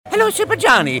Hello, Super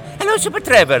Johnny. Hello, Super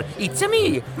Trevor. It's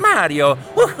me, Mario.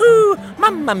 Woohoo!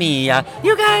 Mamma mia.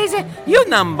 You guys, you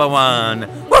number one.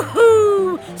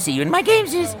 Woohoo! See you in my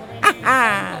games. Ha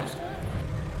ha.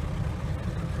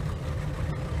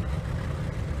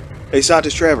 Hey,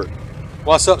 Scientist Trevor.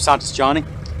 What's up, Scientist Johnny?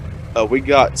 We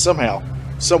got somehow,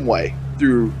 some way,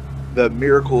 through the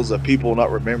miracles of people not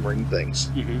remembering things,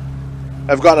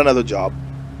 I've got another job.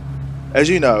 As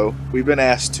you know, we've been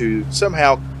asked to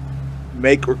somehow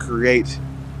make or create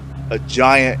a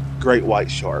giant great white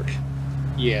shark.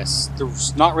 Yes,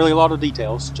 there's not really a lot of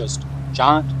details, just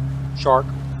giant shark,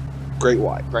 Great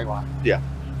white. great white. You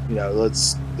know,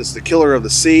 it's the killer of the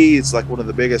sea. It's like one of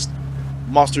the biggest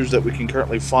monsters that we can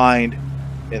currently find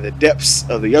in the depths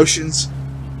of the oceans.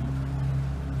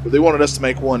 But they wanted us to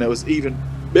make one that was even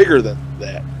bigger than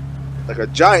that, like a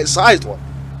giant-sized one.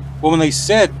 Well, when they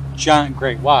said giant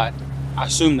great white, I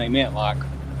assume they meant like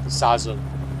the size of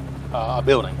a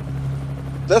building.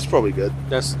 That's probably good.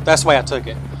 That's the way I took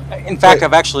it. In fact,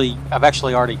 Wait. I've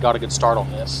actually already got a good start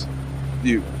on this.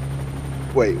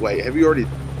 Wait. Have you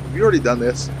already done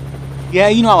this? Yeah,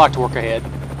 you know I like to work ahead.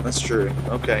 That's true.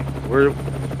 Okay.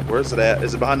 Where's it at?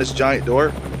 Is it behind this giant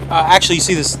door? Actually, you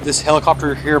see this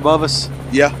helicopter here above us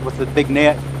Yeah. with the big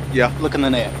net? Yeah. Look in the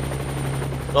net.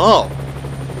 Oh.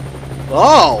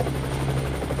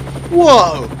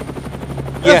 Whoa.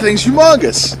 Yeah. That thing's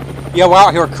humongous. Yeah, we're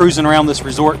out here cruising around this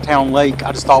resort town lake.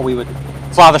 I just thought we would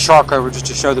fly the shark over just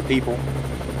to show the people.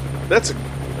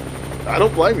 I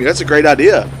don't blame you. That's a great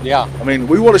idea. Yeah. I mean,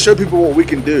 we want to show people what we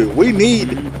can do. We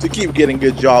need to keep getting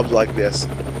good jobs like this.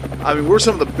 I mean, we're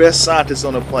some of the best scientists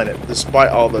on the planet, despite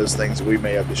all those things we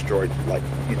may have destroyed, like,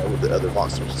 with the other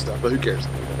monsters and stuff. But who cares?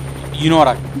 You know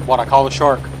what I call a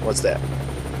shark? What's that?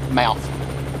 Mouth.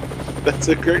 That's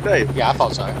a great name. Yeah, I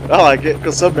thought so. I like it,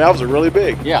 because some mouths are really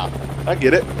big. Yeah. I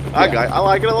get it. I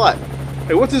like it a lot.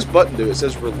 Hey, what's this button do? It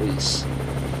says release.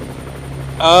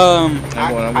 I'm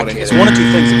gonna hit it's it. one of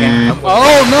two things again.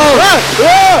 Oh no!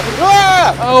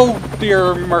 Oh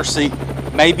dear mercy.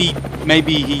 Maybe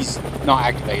he's not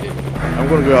activated. I'm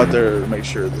going to go out there and make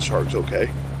sure the shark's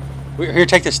okay. Here,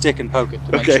 take the stick and poke it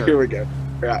to make Okay, sure. here we go.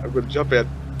 Alright, I'm going to jump in.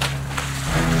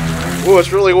 Oh,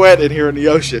 it's really wet in here in the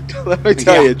ocean. Let me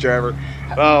tell Yeah. you, Trevor.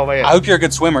 Oh, man. I hope you're a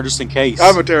good swimmer, just in case.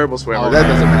 I'm a terrible swimmer. Oh. That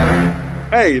doesn't matter.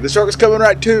 Hey, the shark is coming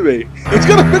right to me. It's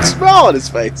got a big smile on his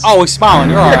face. Oh, he's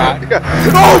smiling. You're all right.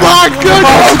 Oh, my goodness!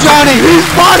 Oh, Johnny! He's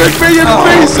biting me in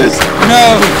pieces!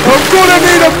 No! I'm going to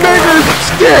need a bigger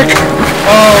stick!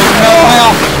 Oh no,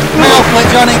 Mouth, let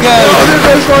Johnny go. Oh, there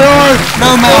goes my arm! No,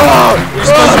 Mouth. You're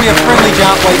supposed to be a friendly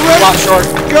giant white shark.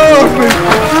 Go of me!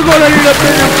 We're going to need a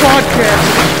bigger podcast!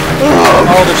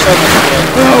 Oh, there's so much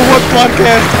good. Oh, what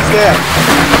podcast is that?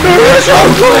 Mission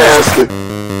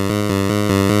Quest!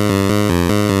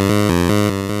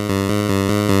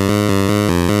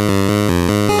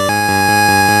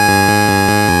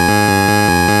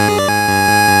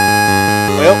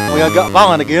 Well, we got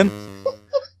violent again.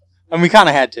 And we kind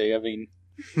of had to. I mean,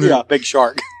 Yeah. big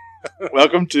shark.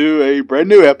 Welcome to a brand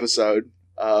new episode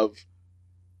of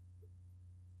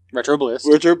Retro Bliss.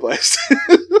 Richard Blast.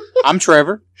 I'm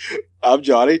Trevor. I'm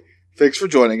Johnny. Thanks for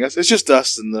joining us. It's just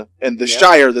us in the Yeah.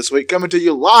 Shire this week, coming to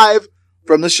you live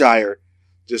from the Shire.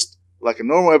 Just like a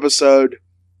normal episode.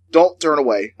 Don't turn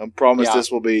away. I promise Yeah.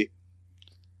 this will be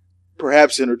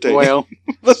perhaps entertaining. Well,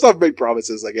 Let's not make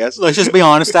promises, I guess. let's just be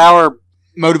honest. Our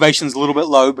motivation's a little bit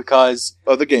low because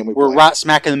Oh, the game we we're played. right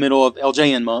smack in the middle of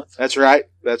LJN month. That's right.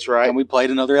 That's right. And we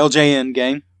played another LJN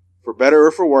game. For better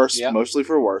or for worse. Yeah. Mostly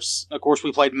for worse. Of course,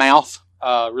 we played Mouth,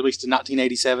 released in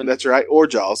 1987. That's right. Or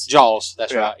Jaws. Jaws,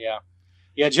 that's Yeah. right, yeah.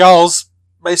 Yeah, Jaws,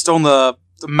 based on the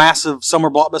massive summer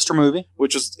blockbuster movie,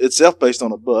 Which was itself based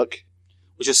on a book.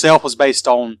 which itself was based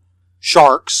on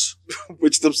sharks.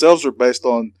 Which themselves are based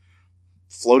on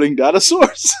floating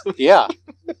dinosaurs. Yeah.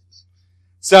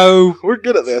 So, We're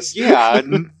good at this. yeah,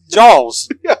 Jaws,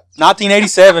 Yeah.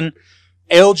 1987,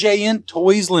 LJN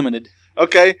Toys Limited.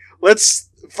 Okay, let's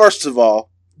first of all,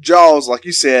 Jaws, like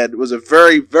you said, was a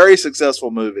very, very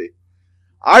successful movie.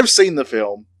 I've seen the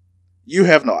film. You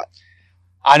have not.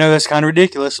 I know that's kind of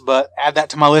ridiculous, but add that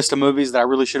to my list of movies that I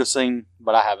really should have seen,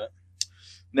 but I haven't.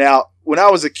 Now, when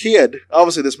I was a kid,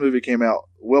 obviously this movie came out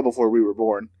well before we were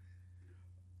born.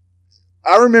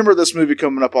 I remember this movie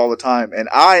coming up all the time, and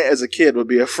I, as a kid, would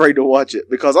be afraid to watch it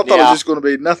because I thought it Yeah. was just going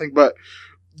to be nothing but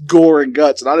gore and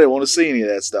guts, and I didn't want to see any of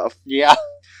that stuff. Yeah,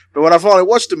 But when I finally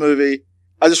watched the movie,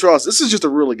 I just realized this is just a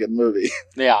really good movie.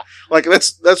 yeah, Like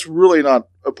that's really not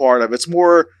a part of it. It's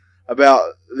more about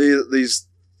these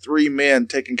three men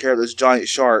taking care of this giant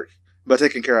shark. By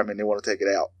taking care, I mean they want to take it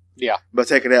out. yeah. By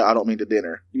take it out, I don't mean to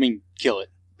dinner. You mean kill it?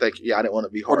 Thank you. Yeah, I didn't want to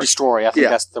be Or harsh. destroy. I think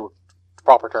that's the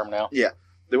proper term now. Yeah,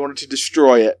 they wanted to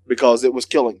destroy it because it was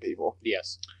killing people.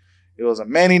 Yes. It was a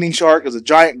man-eating shark. It was a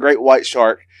giant great white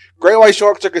shark. Great white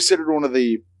sharks are considered one of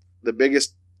the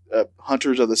biggest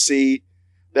hunters of the sea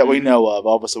that we know of.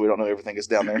 Obviously, we don't know everything that's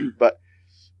down there, but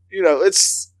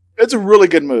it's a really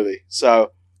good movie.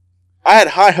 So I had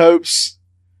high hopes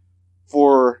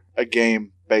for a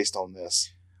game based on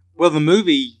this. Well, the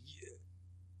movie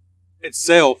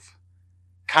itself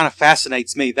kind of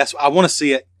fascinates me. I want to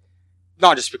see it,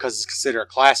 not just because it's considered a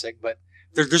classic, but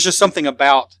there's just something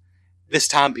about this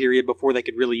time period before they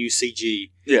could really use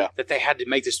CG. Yeah. That they had to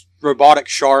make this robotic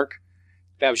shark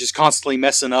that was just constantly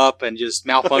messing up and just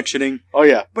malfunctioning. Oh,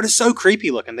 yeah. But it's so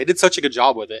creepy looking. They did such a good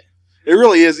job with it. It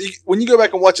really is. When you go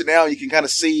back and watch it now, you can kind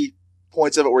of see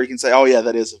points of it where you can say, oh, yeah,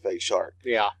 that is a fake shark.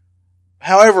 Yeah.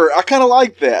 However, I kind of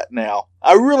like that now.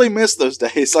 I really miss those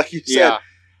days, like you said. Yeah.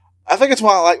 I think it's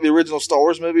why I like the original Star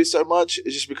Wars movies so much.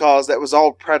 It's just because that was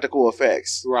all practical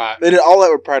effects. Right. They did all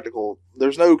that with practical.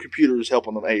 There's no computers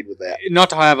helping them aid with that. Not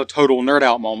to have a total nerd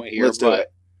out moment here, Let's do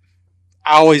it.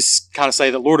 I always kind of say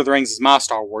that Lord of the Rings is my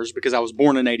Star Wars because I was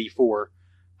born in 84.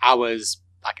 I was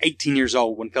like 18 years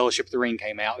old when Fellowship of the Ring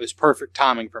came out. It was perfect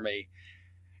timing for me.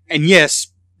 And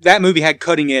yes, that movie had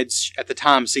cutting edge at the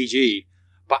time CG,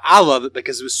 but I love it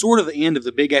because it was sort of the end of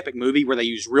the big epic movie where they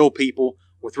used real people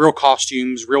with real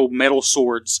costumes, real metal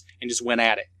swords, and just went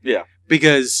at it. Yeah.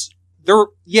 Because there were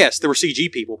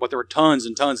CG people, but there were tons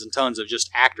and tons and tons of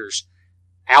just actors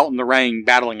out in the ring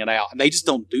battling it out. And they just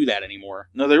don't do that anymore.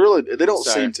 No, they don't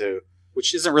seem to.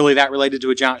 Which isn't really that related to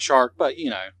a giant shark, but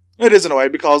It is in a way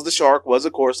because the shark was,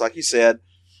 of course, like you said,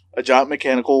 a giant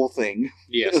mechanical thing.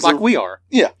 Yes, like we are.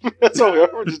 Yeah, that's what we are.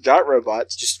 We're just giant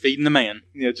robots. Just feeding the man.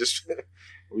 Yeah,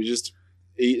 we just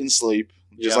eat and sleep,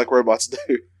 just like robots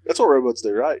do. That's what robots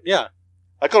do, right? Yeah.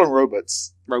 I call them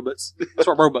robots. Robots. That's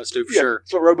what robots do, for sure.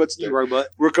 That's what robots do. You robot.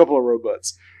 We're a couple of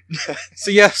robots.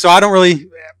 So I don't really...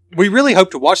 We really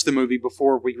hoped to watch the movie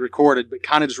before we recorded, but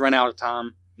kind of just ran out of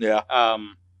time. Yeah.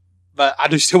 But I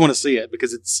do still want to see it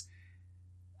because it's...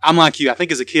 I'm like you. I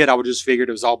think as a kid, I would just figured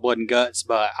it was all blood and guts,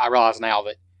 but I realize now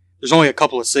that there's only a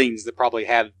couple of scenes that probably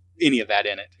have any of that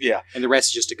in it. Yeah. And the rest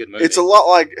is just a good movie. It's a lot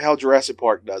like how Jurassic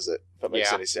Park does it, if that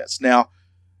makes any sense. Now,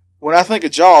 when I think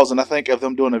of Jaws and I think of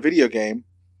them doing a video game,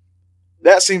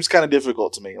 that seems kind of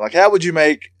difficult to me. Like, how would you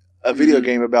make a video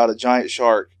game about a giant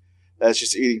shark that's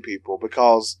just eating people?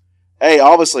 Because,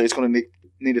 obviously it's going to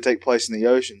need to take place in the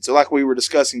ocean. So like we were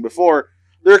discussing before,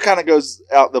 there kind of goes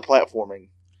out the platforming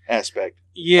aspect.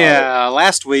 Yeah,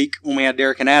 last week when we had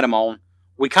Derek and Adam on,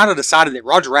 we kind of decided that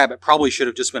Roger Rabbit probably should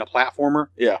have just been a platformer.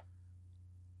 Yeah.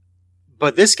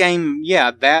 But this game,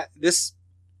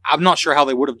 I'm not sure how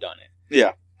they would have done it.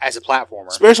 Yeah. As a platformer.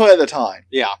 Especially at the time.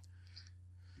 Yeah.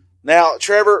 Now,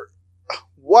 Trevor,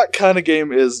 what kind of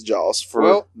game is Jaws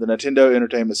for the Nintendo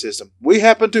Entertainment System? We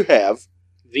happen to have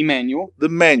the manual,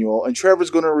 and Trevor's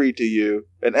going to read to you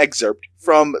an excerpt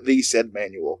from the said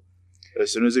manual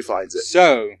as soon as he finds it.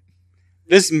 So,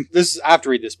 this I have to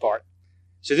read this part.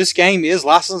 So this game is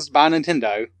licensed by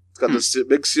Nintendo. It's got this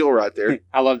big seal right there.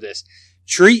 I love this.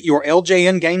 Treat your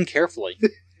LJN game carefully.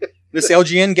 This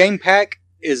LJN game pack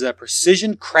is a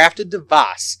precision-crafted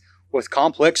device with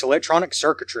complex electronic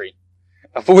circuitry.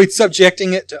 Avoid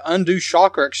subjecting it to undue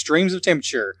shock or extremes of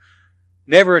temperature.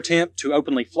 Never attempt to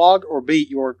openly flog or beat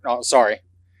your...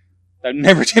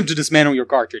 Never attempt to dismantle your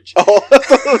cartridge. Oh, I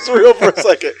thought that was real for a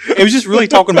second. It was just really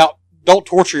talking about don't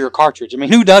torture your cartridge. I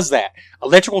mean, who does that?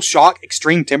 Electrical shock,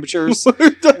 extreme temperatures?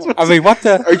 I mean, what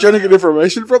the... Are you trying to get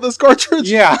information from this cartridge?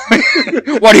 Yeah.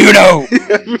 What do you know?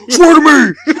 Swear to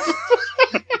me!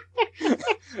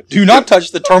 Do not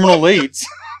touch the terminal leads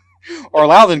or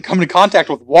allow them to come into contact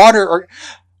with water or...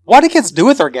 What do kids do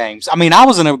with their games? I mean, I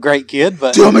wasn't a great kid,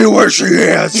 but... Tell me where she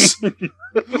is!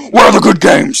 Where are the good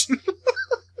games?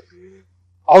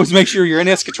 Always make sure your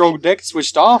NES control deck is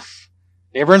switched off.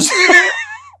 Never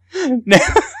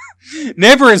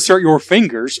insert your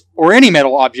fingers or any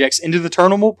metal objects into the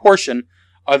terminal portion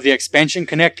of the expansion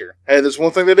connector. Hey, there's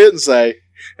one thing they didn't say,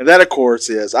 and that, of course,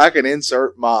 is I can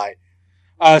insert my...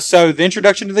 So, the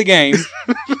introduction to the game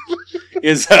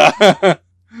is...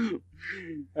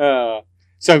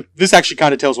 So, this actually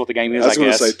kind of tells what the game is, I guess. I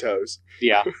was going to say toes.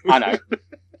 Yeah, I know.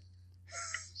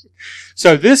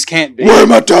 So, this can't be... Where are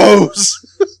my toes?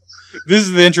 This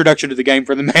is the introduction to the game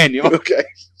for the manual. Okay.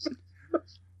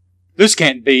 This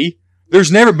can't be.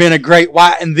 There's never been a great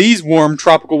white in these warm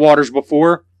tropical waters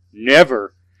before.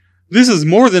 Never. This is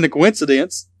more than a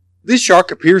coincidence. This shark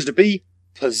appears to be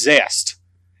possessed.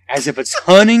 As if it's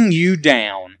hunting you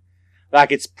down.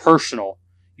 Like it's personal.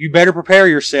 You better prepare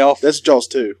yourself That's Jaws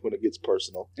 2 when it gets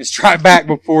personal. and strike back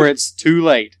before it's too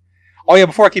late. Oh yeah,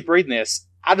 before I keep reading this,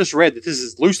 I just read that this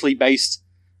is loosely based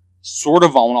sort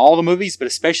of on all the movies, but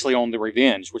especially on The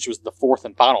Revenge, which was the fourth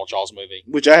and final Jaws movie.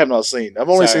 Which I have not seen. I've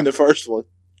only So- seen the first one.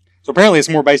 So apparently it's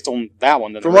more based on that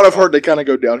one than From the what I've original. heard, they kind of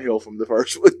go downhill from the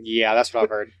first one. Yeah, that's what I've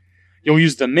heard. You'll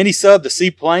use the mini sub, the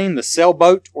seaplane, the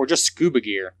sailboat, or just scuba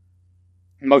gear.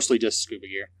 Mostly just scuba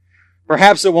gear.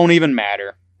 Perhaps it won't even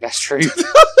matter. That's true.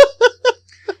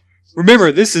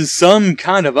 Remember, this is some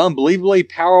kind of unbelievably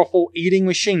powerful eating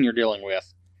machine you're dealing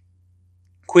with.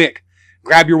 Quick,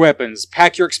 grab your weapons,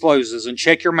 pack your explosives, and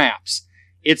check your maps.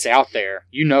 It's out there.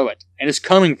 You know it. And it's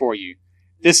coming for you.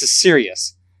 This is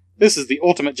serious. This is the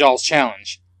ultimate Jaws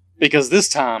challenge. Because this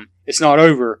time, it's not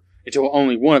over until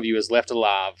only one of you is left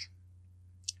alive.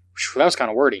 Whew, that was kind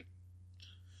of wordy.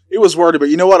 It was wordy, but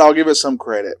you know what? I'll give it some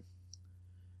credit.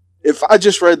 If I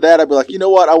just read that, I'd be like, you know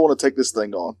what? I want to take this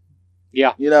thing on.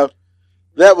 Yeah. You know,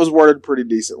 that was worded pretty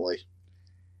decently.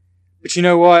 But you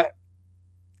know what?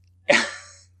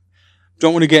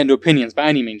 Don't want to get into opinions by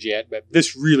any means yet, but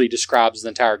this really describes the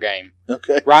entire game.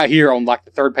 Okay. Right here on like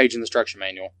the third page in the instruction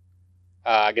manual.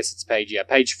 I guess it's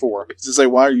page 4. To say,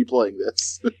 why are you playing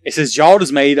this? It says Jaws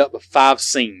is made up of 5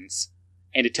 scenes,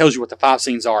 and it tells you what the 5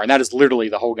 scenes are, and that is literally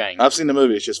the whole game. I've seen the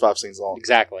movie. It's just 5 scenes long.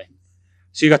 Exactly.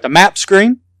 So you got the map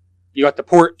screen, you got the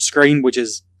port screen, which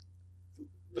is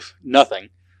nothing.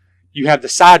 You have the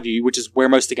side view, which is where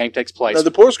most of the game takes place. No,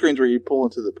 the port screen's where you pull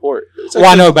into the port. It's Well,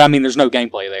 I know, but I mean, there's no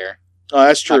gameplay there. Oh,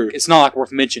 that's true. Like, it's not like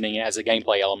worth mentioning it as a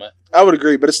gameplay element. I would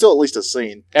agree, but it's still at least a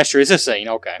scene. That's true. It's a scene.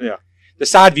 Okay. Yeah. The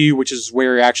side view, which is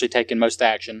where you're actually taking most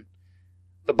action.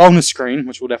 The bonus screen,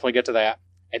 which we'll definitely get to that.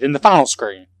 And then the final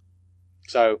screen.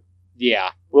 So,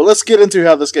 yeah. Well, let's get into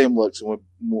how this game looks.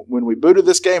 When we booted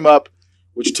this game up,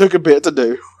 which took a bit to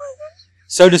do,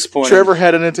 So disappointing. Trevor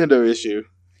had a Nintendo issue.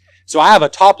 So I have a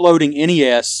top-loading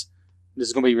NES. This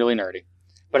is going to be really nerdy.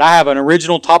 But I have an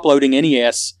original top-loading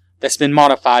NES that's been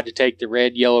modified to take the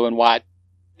red, yellow, and white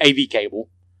AV cable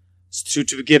to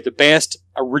give the best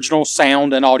original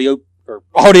sound and audio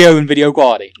and video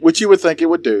quality. Which you would think it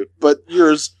would do, but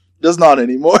yours does not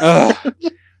anymore. Ugh.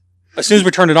 As soon as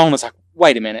we turned it on, it's like,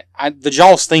 wait a minute. The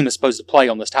Jaws theme is supposed to play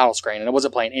on this title screen, and it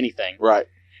wasn't playing anything. Right.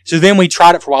 So then we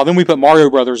tried it for a while. Then we put Mario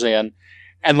Brothers in,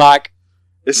 and like,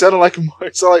 It sounded like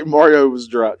Mario was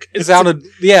drunk. it sounded,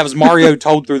 it was Mario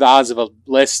told through the eyes of a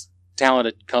less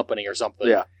talented company or something.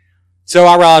 Yeah. So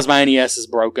I realized my NES is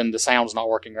broken. The sound's not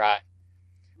working right.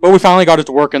 But we finally got it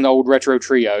to work in the old Retro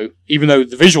Trio, even though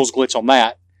the visuals glitch on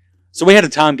that. So we had a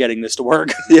time getting this to work.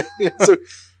 Yeah. So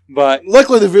But,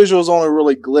 luckily, the visuals only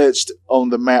really glitched on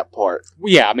the map part.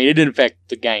 yeah, I mean, it didn't affect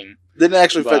the game. Didn't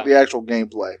actually affect But- the actual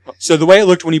gameplay. So the way it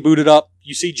looked when you booted up,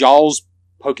 you see Jaws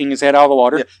poking his head out of the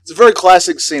water. Yeah. It's a very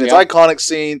classic scene. It's Yeah. an iconic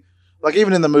scene. Like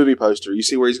even in the movie poster, you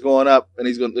see where he's going up, and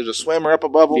there's a swimmer up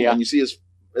above him, Yeah. and you see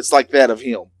it's like that of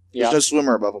him. Yeah. There's no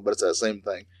swimmer above him, but it's that same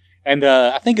thing. And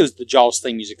I think it was the Jaws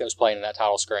theme music that was playing in that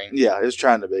title screen. Yeah, it's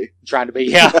trying to be. Trying to be,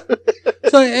 yeah.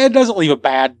 So it doesn't leave a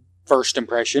bad first It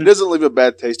impression. doesn't leave a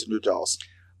bad taste in your jaws.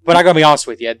 But I gotta be honest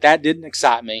with you, that didn't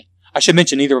excite me. I should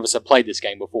mention neither of us have played this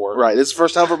game before. Right. This is the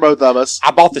first time for both of us.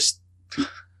 I bought this. I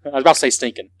was about to say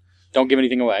stinking. Don't give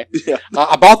anything away. Yeah.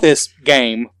 I bought this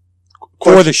game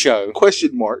for the show.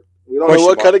 Question mark. We don't Question know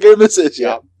what mark. kind of game this is Yeah.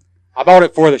 yet. I bought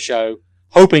it for the show,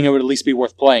 hoping it would at least be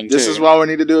worth playing. This too. is why we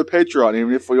need to do a Patreon,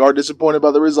 even if we are disappointed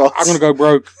by the results. I'm gonna go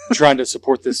broke trying to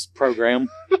support this program.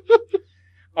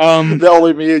 that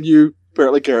only me and you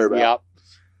apparently care about. Yeah.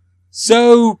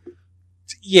 So,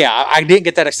 yeah, I didn't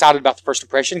get that excited about the first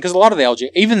impression because a lot of the LG,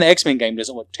 even the X-Men game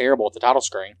doesn't look terrible at the title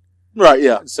screen. Right,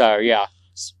 yeah. So, yeah.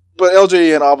 But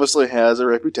LJN obviously has a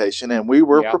reputation, and we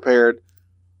were Yeah. prepared.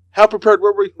 How prepared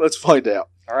were we? Let's find out.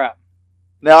 All right.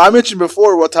 Now, I mentioned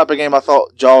before what type of game I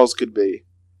thought Jaws could be.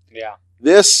 Yeah.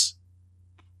 This,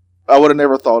 I would have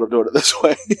never thought of doing it this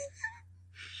way.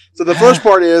 So the first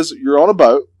part is you're on a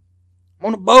boat. I'm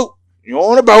on a boat. You're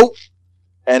on a boat,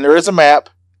 and there is a map.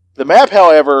 The map,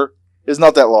 however, is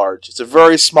not that large. It's a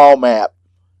very small map.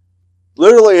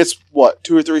 Literally, it's,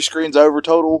 2 or 3 screens over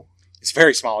total? It's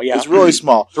very small, yeah. It's really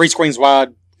small. 3 screens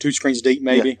wide, 2 screens deep,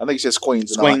 maybe. Yeah, I think it's just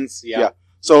queens. and all. Screens, yeah. Yeah.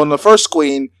 So in the first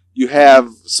queen, you have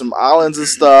some islands and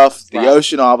stuff, the Right.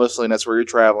 ocean, obviously, and that's where you're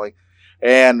traveling.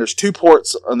 And there's 2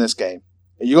 ports on this game.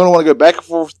 And you're going to want to go back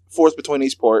and forth between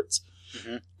these ports.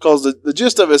 Mhm. Because the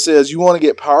gist of it is you want to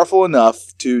get powerful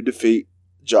enough to defeat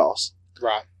Jaws.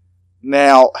 Right.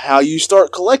 Now, how you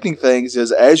start collecting things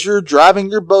is as you're driving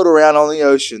your boat around on the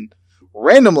ocean,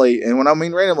 randomly, and when I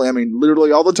mean randomly, I mean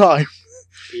literally all the time,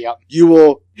 Yep. you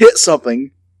will hit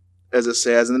something, as it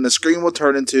says, and then the screen will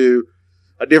turn into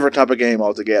a different type of game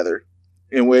altogether,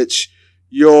 in which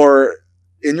you're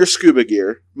in your scuba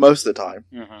gear most of the time,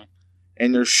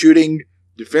 and you're shooting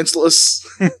defenseless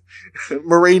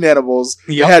marine animals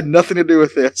that had nothing to do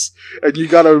with this, and you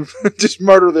gotta just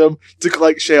murder them to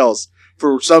collect shells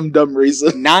for some dumb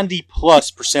reason.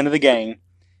 90+% of the game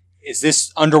is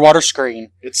this underwater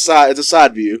screen. It's a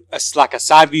side view. It's like a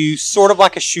side view, sort of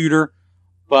like a shooter,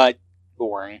 but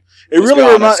boring. It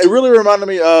really reminded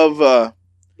me of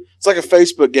it's like a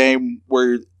Facebook game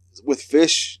where with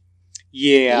fish.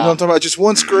 Yeah. You know what I'm talking about? Just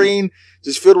one screen,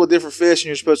 just filled with different fish, and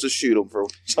you're supposed to shoot them for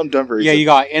some dumb reason. Yeah, you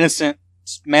got innocent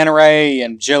manta ray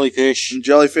and jellyfish. And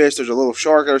jellyfish, there's a little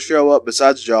shark that'll show up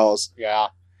besides Jaws. Yeah.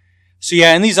 So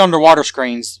yeah, in these underwater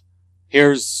screens,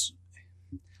 let's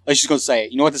just go say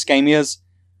it. You know what this game is?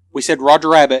 We said Roger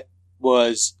Rabbit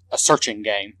was a searching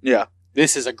game. Yeah.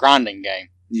 This is a grinding game.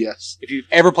 Yes. If you've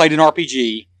ever played an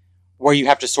RPG where you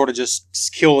have to sort of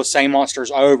just kill the same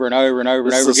monsters over and over and over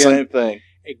and over again. It's the same thing.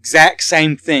 Exact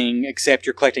same thing, except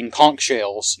you're collecting conch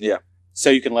shells. Yeah.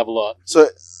 So you can level up. So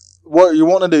what you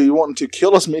want to do, you want to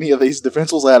kill as many of these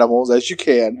defenseless animals as you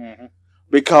can,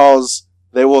 because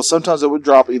sometimes it would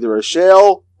drop either a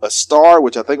shell, a star,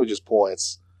 which I think was just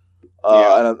points,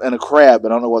 and a crab. I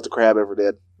don't know what the crab ever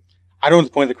did. I don't know what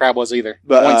the point of the crab was either.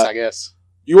 But, points, I guess.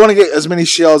 You want to get as many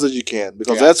shells as you can,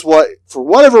 because that's what, for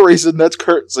whatever reason, that's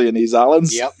currency in these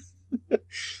islands. Yep.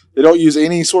 They don't use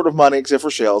any sort of money except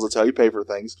for shells. That's how you pay for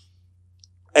things.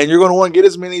 And you're going to want to get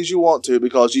as many as you want to,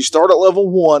 because you start at level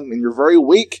 1 and you're very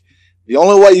weak. The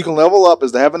only way you can level up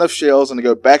is to have enough shells and to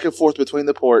go back and forth between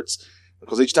the ports,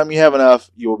 because each time you have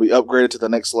enough, you will be upgraded to the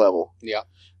next level. Yeah.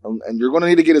 And you're going to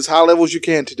need to get as high level as you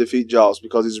can to defeat Jaws,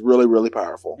 because he's really, really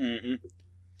powerful.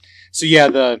 So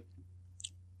yeah,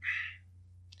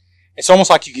 it's almost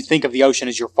like you can think of the ocean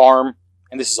as your farm,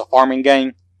 and this is a farming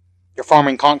game. You're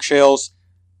farming conch shells,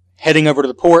 heading over to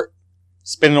the port,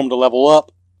 spinning them to level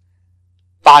up,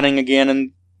 fighting again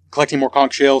and collecting more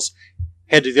conch shells,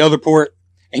 head to the other port,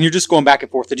 and you're just going back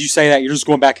and forth. Did you say that? You're just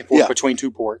going back and forth between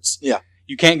two ports. Yeah.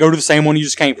 You can't go to the same one you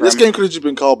just came from. This game could have just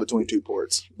been called Between Two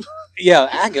Ports. Yeah,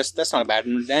 I guess that's not a bad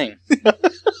name.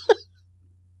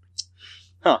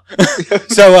 Huh.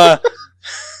 So,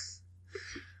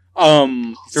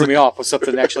 threw me off with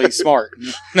something actually smart.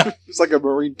 It's like a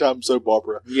marine time soap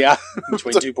opera. Yeah,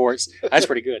 between two ports. That's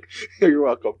pretty good. You're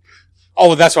welcome.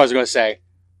 Oh, that's what I was going to say.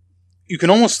 You can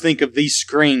almost think of these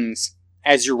screens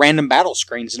as your random battle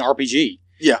screens in RPG.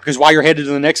 Yeah. Because while you're headed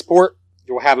to the next port,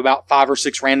 you'll have about 5 or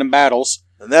 6 random battles.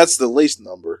 And that's the least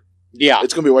number. Yeah.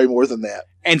 It's going to be way more than that.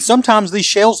 And sometimes these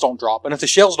shells don't drop. And if the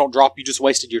shells don't drop, you just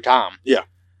wasted your time. Yeah.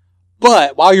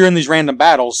 But while you're in these random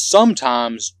battles,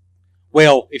 sometimes,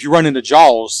 well, if you run into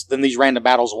Jaws, then these random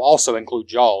battles will also include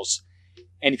Jaws.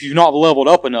 And if you've not leveled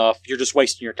up enough, you're just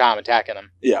wasting your time attacking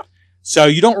them. Yeah. So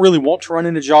you don't really want to run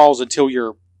into Jaws until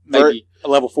you're maybe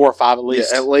level 4 or 5 at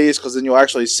least. Yeah, at least, because then you'll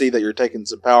actually see that you're taking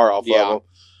some power off of them.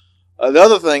 The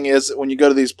other thing is, when you go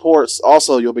to these ports,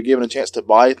 also, you'll be given a chance to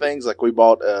buy things. Like we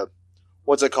bought,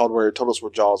 what's it called, where it told us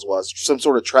where Jaws was? Some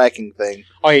sort of tracking thing.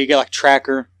 Oh, yeah, you get like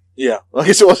tracker. Yeah, I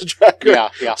guess it was a tracker.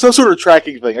 Yeah. Some sort of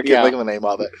tracking thing. I can't think of the name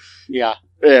of it. Yeah.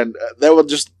 And that would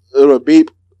just, it would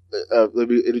beep. It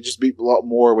would just beep a lot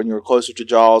more when you were closer to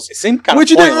Jaws. It seemed kind of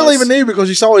Which you didn't really even need, because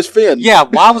you saw his fin. Yeah,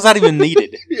 why was that even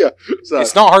needed? Yeah. So,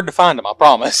 it's not hard to find them, I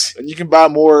promise. And you can buy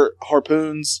more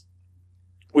harpoons,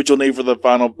 which you'll need for the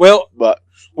final. Well, but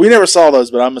we never saw those,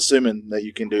 but I'm assuming that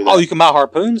you can do that. Oh, you can buy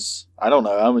harpoons? I don't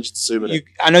know. I'm just assuming it.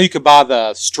 I know you could buy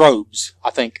the strobes,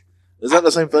 I think. Is that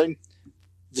the same thing?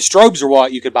 The strobes are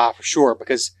what you could buy for sure,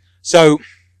 because,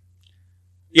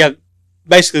 yeah,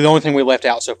 basically the only thing we left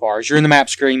out so far is you're in the map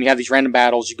screen, you have these random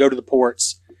battles, you go to the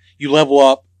ports, you level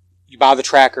up, you buy the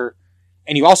tracker,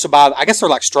 and you also buy, I guess they're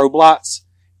like strobe lights.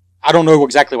 I don't know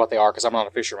exactly what they are because I'm not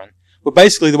a fisherman. But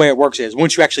basically the way it works is,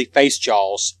 once you actually face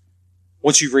Jaws,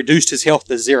 once you've reduced his health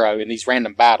to 0 in these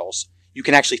random battles, you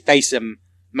can actually face him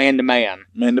man to man.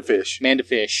 Man to fish. Man to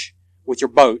fish with your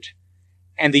boat.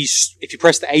 And these, if you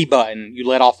press the A button, you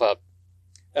let off a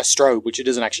strobe, which it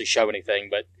doesn't actually show anything,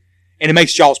 and it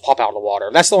makes Jaws pop out of the water.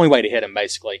 That's the only way to hit him,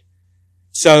 basically.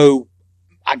 So,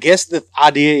 I guess the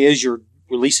idea is you're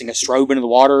releasing a strobe into the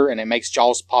water, and it makes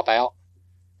Jaws pop out.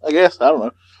 I guess. I don't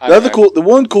know. The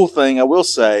one cool thing I will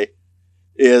say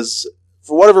is,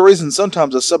 for whatever reason,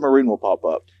 sometimes a submarine will pop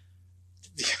up.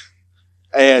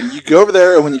 And you go over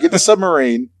there, and when you get the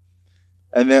submarine,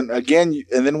 and then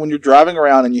when you're driving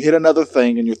around and you hit another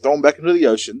thing and you're thrown back into the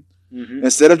ocean,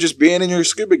 instead of just being in your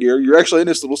scuba gear, you're actually in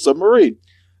this little submarine.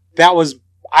 I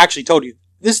actually told you,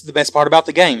 This is the best part about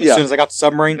the game. As soon as I got the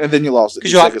submarine. And then you lost it.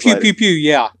 Because you're like, pew, pew, pew,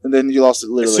 yeah. And then you lost it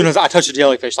literally. As soon as I touched the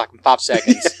jellyfish, like in 5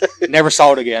 seconds. Never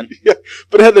saw it again. Yeah,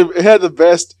 but it had the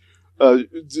best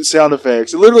sound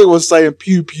effects. It literally was saying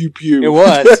pew, pew, pew. It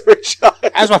was.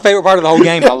 That was my favorite part of the whole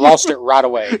game. I lost it right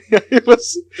away. Yeah, it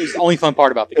was the only fun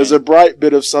part about the game. It was a bright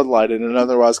bit of sunlight in an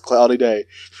otherwise cloudy day.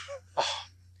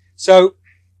 So,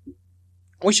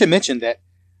 we should mention that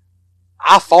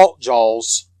I fought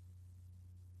Jaws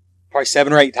probably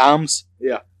 7 or 8 times.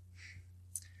 Yeah.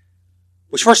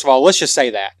 Which, first of all, let's just say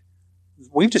that.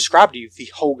 We've described to you the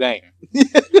whole game.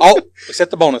 Except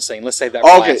the bonus scene. Let's save that for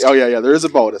last. Oh, yeah. There is a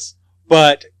bonus.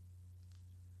 But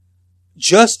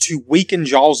just to weaken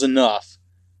Jaws enough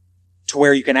to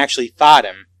where you can actually fight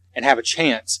him and have a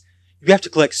chance, you have to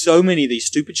collect so many of these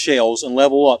stupid shells and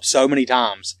level up so many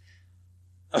times.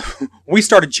 We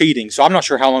started cheating, so I'm not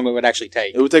sure how long it would actually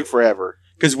take. It would take forever.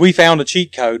 Because we found a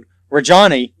cheat code where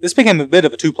Johnny, this became a bit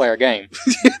of a 2-player game.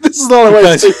 This is the only way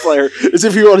it's 2-player, is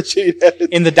if you want to cheat at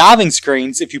it. In the diving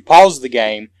screens, if you pause the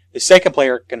game, the second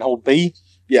player can hold B.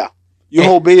 Yeah. You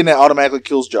hold B and that automatically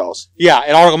kills Jaws. Yeah,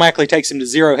 it automatically takes him to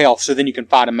 0 health, so then you can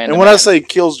fight him man to man. And when I say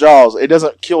kills Jaws, it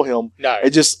doesn't kill him. No. It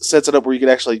just sets it up where you can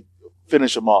actually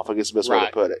finish him off, I guess is the best way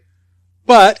to put it.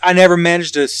 But I never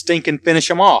managed to stinking finish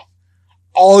him off.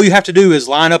 All you have to do is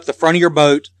line up the front of your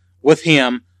boat with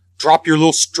him, drop your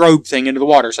little strobe thing into the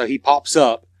water so he pops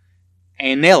up,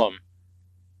 and nail him.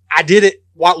 I did it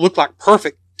what looked like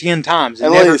perfect 10 times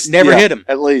and never hit him.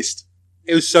 At least.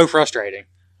 It was so frustrating.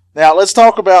 Now, let's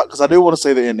talk about, because I do want to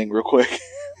say the ending real quick.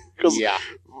 Because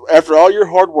after all your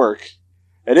hard work,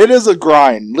 and it is a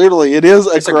grind. Literally,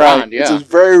 it's a grind. Yeah. It's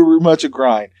very much a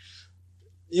grind.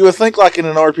 You would think like in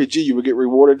an RPG you would get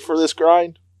rewarded for this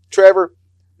grind. Trevor,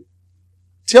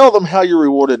 tell them how you're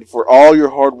rewarded for all your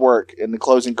hard work in the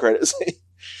closing credits.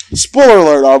 Spoiler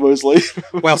alert, obviously.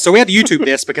 Well, so we had to YouTube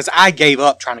this because I gave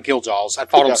up trying to kill Jaws. I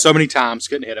fought him so many times,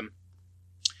 couldn't hit him.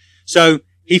 So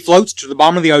he floats to the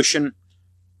bottom of the ocean.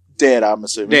 Dead, I'm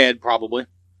assuming. Dead, probably.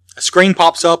 A screen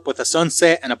pops up with a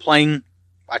sunset and a plane.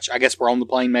 I guess we're on the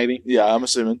plane, maybe. Yeah, I'm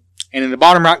assuming. And in the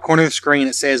bottom right corner of the screen,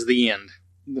 it says the end.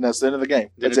 Then that's the end of the game.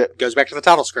 Then it goes back to the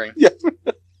title screen. Yeah.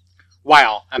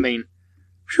 Wow. I mean,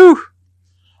 whew.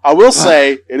 I will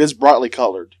say it is brightly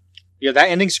colored. Yeah, that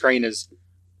ending screen is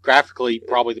graphically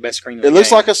probably the best screen in the game. It looks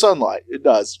game. like a sunlight. It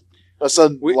does. A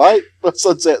sunlight? A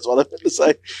sunset's what I meant to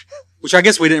say. Which I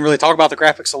guess we didn't really talk about the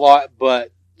graphics a lot,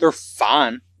 but they're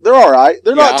fine. They're all right.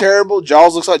 They're not terrible.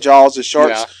 Jaws looks like Jaws. The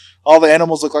sharks, all the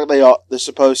animals look like they're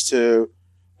supposed to.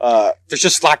 There's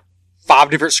just like 5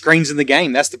 different screens in the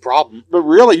game. That's the problem. But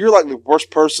really, you're like the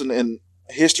worst person in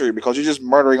history because you're just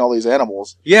murdering all these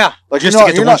animals. Yeah, like just to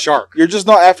get to one shark. You're just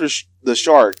not after the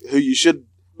shark, who you should.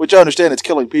 Which I understand it's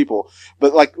killing people,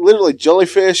 but like literally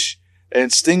jellyfish and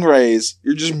stingrays,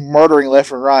 you're just murdering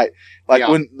left and right. Like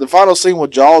when the final scene with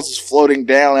Jaws is floating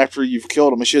down after you've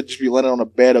killed him, it should just be landing on a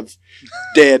bed of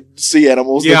dead sea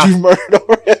animals that you've murdered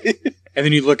already. And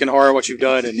then you look in horror at what you've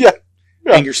done and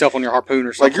hang yourself on your harpoon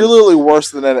or something. Like you're literally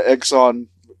worse than that Exxon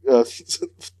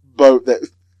boat that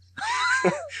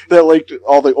that leaked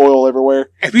all the oil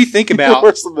everywhere. If you think about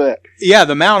worse than that,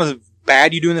 the amount of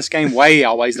bad you do in this game way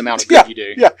outweighs the amount of good you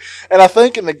do. Yeah, and I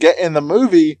think in the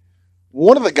movie,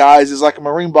 one of the guys is like a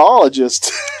marine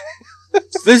biologist.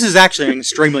 This is actually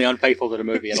extremely unfaithful to the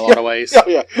movie in a lot of ways.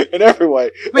 Yeah, in every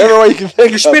way. Every way you can think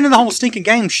You're spending the whole stinking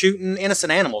game shooting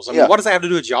innocent animals. I mean, what does that have to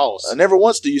do with Jaws? Never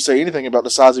once do you say anything about the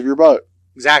size of your boat.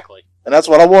 Exactly. And that's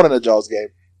what I want in a Jaws game.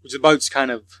 Which the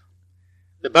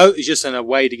boat is just in a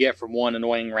way to get from one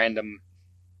annoying random,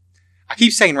 I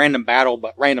keep saying random battle,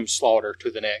 but random slaughter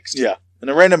to the next. Yeah, and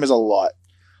the random is a lot.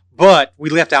 But we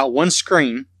left out one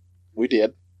screen. We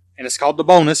did. And it's called the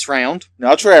bonus round.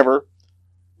 Now, Trevor,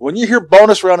 when you hear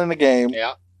bonus round in the game,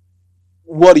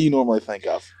 what do you normally think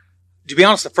of? To be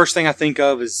honest, the first thing I think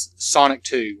of is Sonic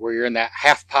 2, where you're in that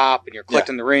half pipe and you're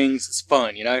collecting the rings. It's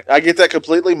fun, you know? I get that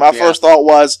completely. My first thought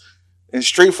was, in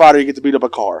Street Fighter, you get to beat up a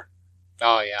car.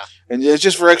 Oh, yeah. And it's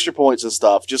just for extra points and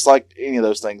stuff, just like any of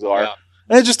those things are. Yeah.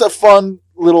 And it's just a fun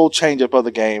little change-up of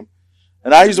the game.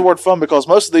 And I use the word fun because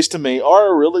most of these, to me, are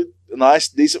a really nice,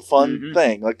 decent, fun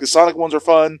thing. Like, the Sonic ones are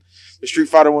fun. The Street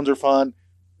Fighter ones are fun.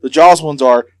 The Jaws ones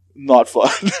are not fun.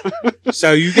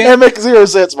 So you get... It makes 0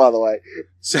 sense, by the way.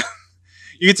 So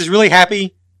you get this really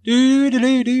happy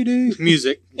do-do-do-do-do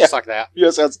music, just like that.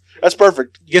 Yes, that's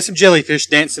perfect. You get some jellyfish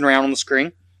dancing around on the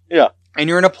screen. Yeah. And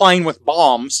you're in a plane with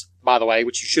bombs, by the way,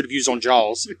 which you should have used on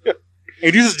Jaws.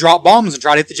 And you just drop bombs and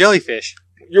try to hit the jellyfish.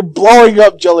 You're blowing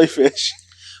up jellyfish.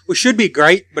 Which should be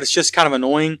great, but it's just kind of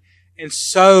annoying and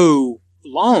so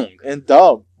long. And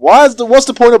dumb. What's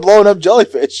the point of blowing up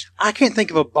jellyfish? I can't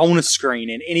think of a bonus screen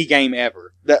in any game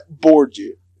ever. That bored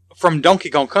you. From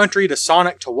Donkey Kong Country to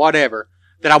Sonic to whatever,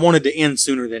 that I wanted to end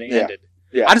sooner than it ended.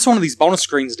 Yeah. I just wanted these bonus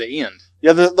screens to end.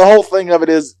 Yeah, the whole thing of it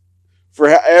is, for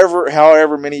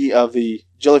however many of the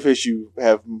jellyfish you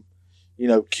have,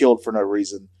 killed for no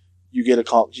reason, you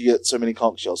get so many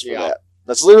conch shells for that.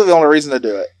 That's literally the only reason to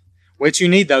do it. Which you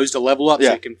need those to level up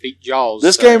so you can feed Jaws.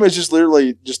 This game is just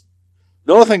literally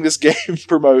the only thing this game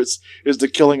promotes is the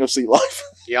killing of sea life.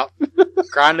 Yep.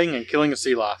 Grinding and killing of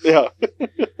sea life. Yeah.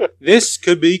 This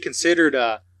could be considered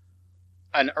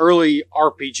an early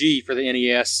RPG for the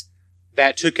NES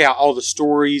that took out all the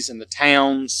stories and the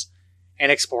towns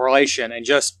and exploration and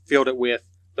just filled it with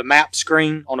the map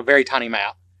screen on a very tiny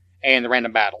map and the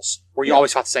random battles where you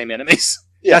always fight the same enemies.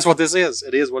 Yeah. That's what this is.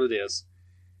 It is what it is.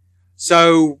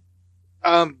 So,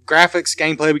 graphics,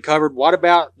 gameplay we covered. What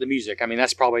about the music? I mean,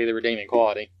 that's probably the redeeming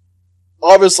quality.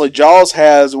 Obviously, Jaws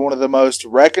has one of the most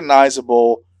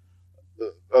recognizable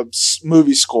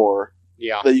movie score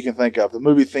that you can think of. The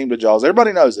movie theme to Jaws.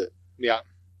 Everybody knows it. Yeah.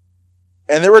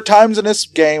 And there were times in this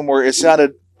game where it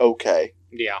sounded okay.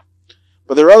 Yeah.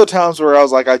 But there were other times where I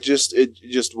was like, it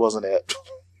just wasn't it.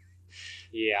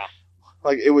 Yeah.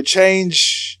 Like, it would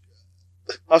change.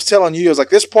 I was telling you, I was like,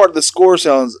 this part of the score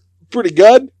sounds pretty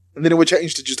good, and then it would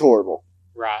change to just horrible.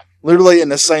 Right. Literally in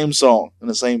the same song, in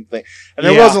the same thing. And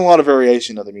there wasn't a lot of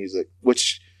variation of the music,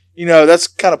 which, that's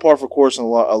kind of par for course in a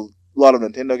lot of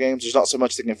Nintendo games. There's not so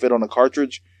much that can fit on a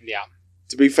cartridge. Yeah.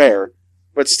 To be fair.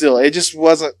 But still, it just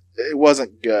wasn't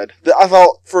good. I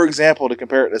thought, for example, to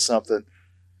compare it to something,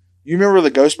 you remember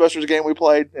the Ghostbusters game we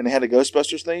played, and it had a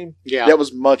Ghostbusters theme? Yeah. That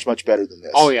was much, much better than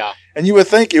this. Oh, yeah. And you would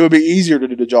think it would be easier to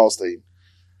do the Jaws theme.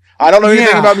 I don't know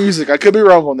anything about music. I could be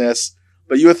wrong on this,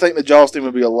 but you would think the Jaws theme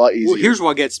would be a lot easier. Well, here's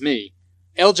what gets me.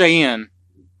 LJN,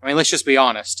 I mean, let's just be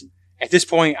honest. At this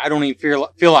point, I don't even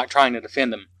feel like trying to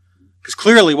defend them. Because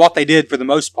clearly what they did for the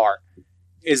most part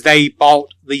is they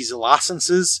bought these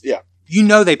licenses. Yeah.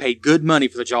 They paid good money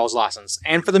for the Jaws license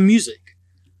and for the music.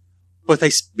 But they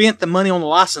spent the money on the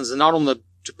license and not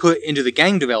to put into the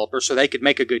game developer so they could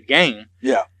make a good game.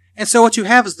 Yeah. And so what you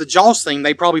have is the Jaws thing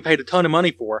they probably paid a ton of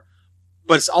money for,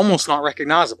 but it's almost not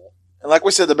recognizable. And like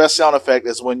we said, the best sound effect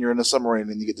is when you're in a submarine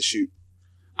and you get to shoot.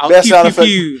 Best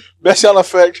sound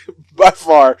effect by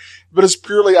far, but it's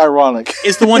purely ironic.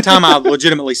 It's the one time I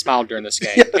legitimately smiled during this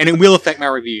game, and it will affect my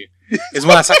review. Is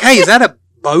when I was like, "Hey, is that a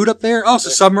boat up there? Oh, it's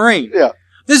a submarine. Yeah,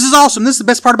 this is awesome. This is the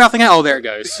best part about the game. Oh, there it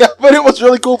goes. Yeah, but it was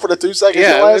really cool for the 2 seconds.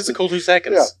 Yeah, it was a cool 2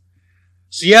 seconds. Yeah.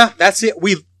 So yeah, that's it.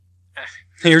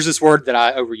 Here's this word that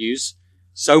I overuse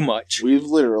so much. We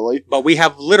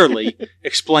have literally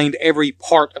explained every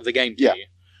part of the game to you.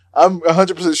 I'm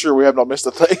 100% sure we have not missed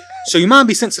a thing. So you might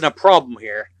be sensing a problem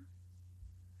here.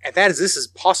 And that is, this is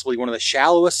possibly one of the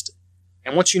shallowest,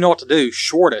 and once you know what to do,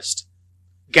 shortest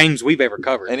games we've ever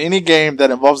covered. And any game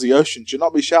that involves the ocean should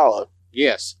not be shallow.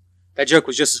 Yes. That joke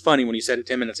was just as funny when you said it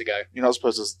 10 minutes ago. You're not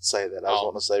supposed to say that. I was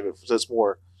wanting to save it. So it's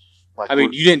more like... I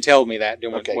mean, you didn't tell me that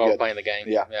while we're playing the game.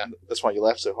 Yeah. That's why you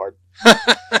laughed so hard.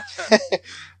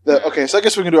 Okay, so I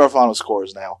guess we can do our final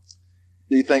scores now.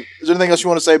 Do you think... Is there anything else you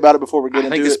want to say about it before we get into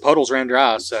it? I think this puddle's ran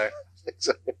dry, so...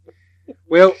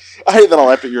 Well... I hate that I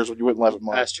laughed at yours when you wouldn't laugh at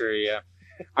mine. That's true, yeah.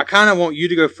 I kind of want you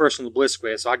to go first on the Bliss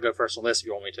quiz, so I can go first on this if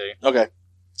you want me to. Okay.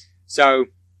 So,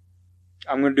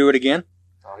 I'm going to do it again.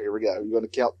 Oh, here we go. You're going to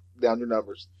count down your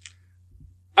numbers.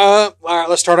 All right,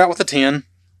 let's start out with a 10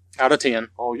 out of 10.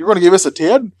 Oh, you're going to give us a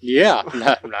 10? Yeah,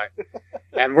 no.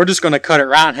 And we're just going to cut it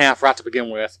right in half right to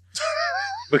begin with.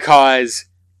 Because,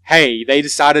 hey, they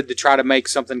decided to try to make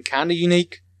something kind of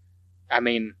unique. I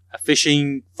mean, a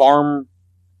fishing farm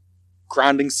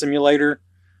grinding simulator.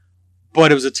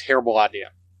 But it was a terrible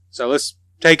idea. So let's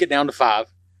take it down to 5.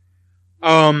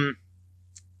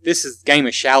 This game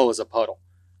is shallow as a puddle.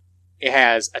 It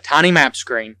has a tiny map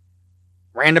screen,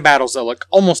 random battles that look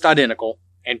almost identical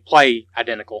and play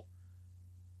identical,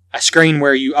 a screen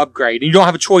where you upgrade, and you don't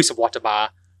have a choice of what to buy.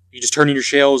 You just turn in your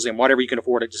shells, and whatever you can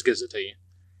afford, it just gives it to you.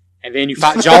 And then you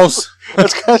fight Jaws.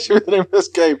 That's kind of the name of this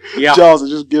game. Yeah. Jaws, it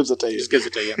just gives it to you. Just gives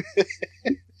it to you.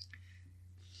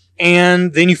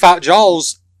 And then you fight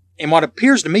Jaws in what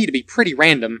appears to me to be pretty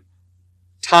random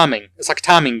timing. It's like a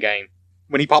timing game.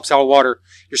 When he pops out of the water,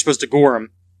 you're supposed to gore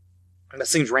him. And that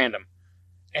seems random.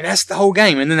 And that's the whole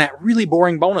game. And then that really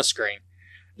boring bonus screen.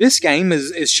 This game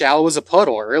is shallow as a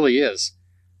puddle. It really is.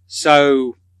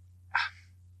 So,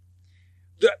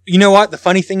 you know what? The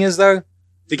funny thing is, though,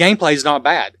 the gameplay is not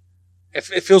bad.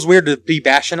 It feels weird to be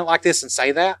bashing it like this and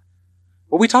say that.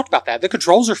 Well, we talked about that. The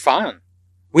controls are fine.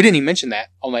 We didn't even mention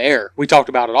that on the air. We talked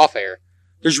about it off air.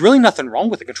 there's really nothing wrong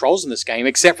with the controls in this game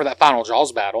except for that final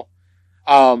Jaws battle.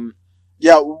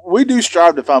 Yeah, we do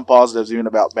strive to find positives even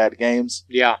about bad games.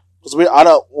 Yeah. Because I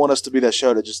don't want us to be that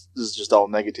show that is just all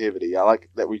negativity. I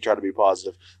like that we try to be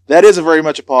positive. That is very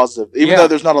much a positive. Even though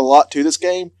there's not a lot to this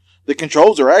game, the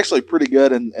controls are actually pretty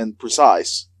good and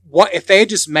precise. What if they had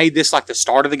just made this like the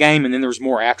start of the game and then there was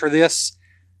more after this?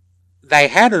 They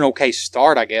had an okay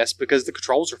start, I guess, because the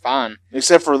controls are fine.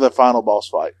 Except for the final boss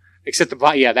fight. Except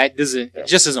it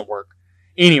just doesn't work.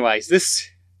 Anyways,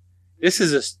 this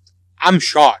is I'm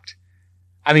shocked.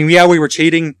 I mean, yeah, we were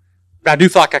cheating, but I do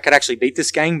feel like I could actually beat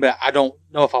this game, but I don't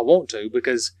know if I want to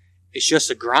because it's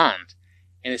just a grind.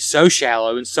 And it's so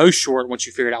shallow and so short once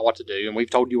you figured out what to do, and we've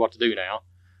told you what to do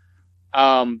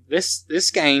now.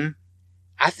 This game,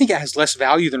 I think it has less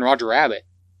value than Roger Rabbit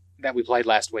that we played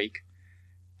last week.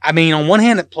 I mean, on one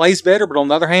hand, it plays better, but on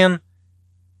the other hand,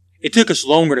 it took us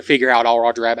longer to figure out all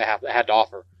Roger Rabbit had to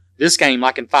offer. This game,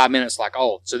 like in 5 minutes, like,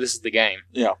 oh, so this is the game.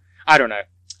 Yeah. I don't know.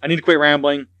 I need to quit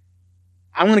rambling.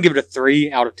 I'm going to give it a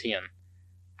 3 out of 10.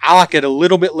 I like it a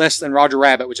little bit less than Roger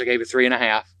Rabbit, which I gave a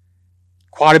 3.5.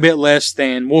 Quite a bit less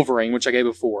than Wolverine, which I gave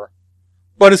a 4.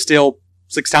 But it's still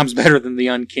 6 times better than the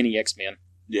Uncanny X-Men.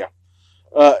 Yeah.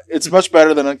 It's much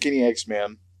better than Uncanny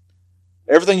X-Men.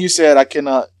 Everything you said, I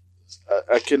cannot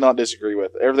disagree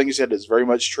with. Everything you said is very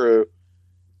much true.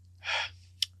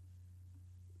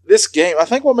 This game, I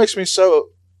think what makes me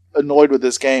so annoyed with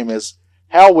this game is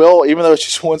how well, even though it's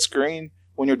just one screen,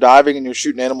 when you're diving and you're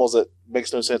shooting animals, it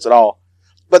makes no sense at all.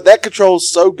 But that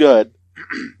control's so good.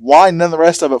 Why none of the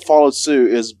rest of it followed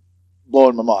suit is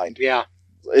blowing my mind. Yeah.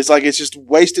 It's like it's just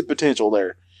wasted potential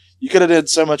there. You could have done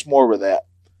so much more with that.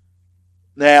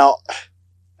 Now,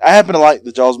 I happen to like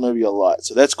the Jaws movie a lot,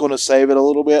 so that's going to save it a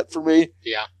little bit for me.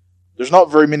 Yeah. There's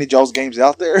not very many Jaws games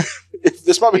out there.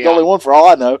 This might be the only one for all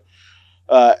I know.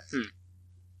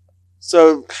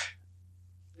 So,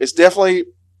 it's definitely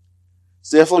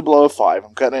below a 5.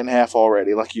 I'm cutting it in half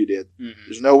already, like you did. Mm-hmm.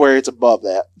 There's no way it's above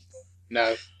that.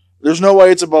 No. There's no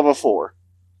way it's above a 4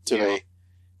 to me.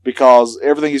 Because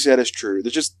everything you said is true.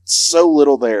 There's just so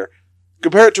little there.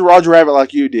 Compare it to Roger Rabbit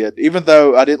like you did. Even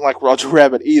though I didn't like Roger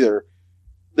Rabbit either,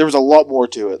 there was a lot more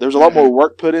to it. There's a lot more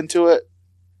work put into it.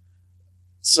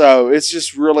 So it's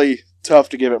just really tough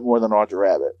to give it more than Roger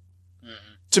Rabbit.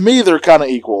 Mm-hmm. To me, they're kind of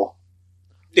equal.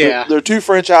 Yeah. They're two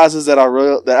franchises that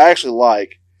I actually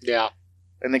like. Yeah.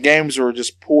 And the games are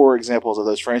just poor examples of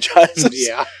those franchises.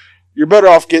 Yeah. You're better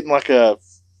off getting like an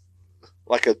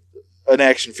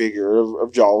action figure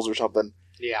of Jaws or something.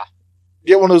 Yeah.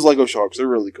 Get one of those Lego sharks. They're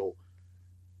really cool.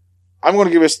 I'm going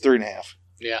to give this a 3.5.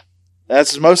 Yeah.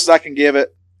 That's as most as I can give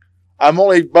it.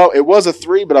 It was a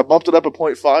 3, but I bumped it up a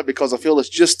 0.5 because I feel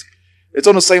it's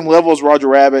on the same level as Roger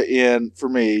Rabbit for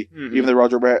me, even though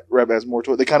Roger Rabbit has more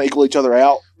to it. They kind of equal each other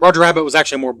out. Roger Rabbit was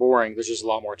actually more boring. There's just a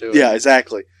lot more to it. Yeah,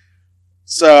 exactly.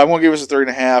 So I'm going to give us a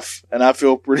 3.5, and I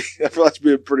feel that's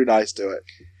being pretty nice to it.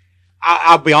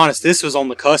 I'll be honest, this was on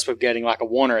the cusp of getting like a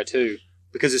 1 or a 2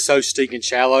 because it's so stinking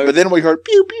shallow. But then we heard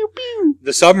pew, pew, pew.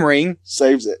 The submarine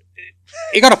saves it.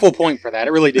 It got a full point for that.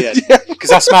 It really did.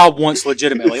 Because I smiled once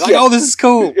legitimately. Like, oh, this is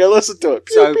cool. Yeah, listen to it.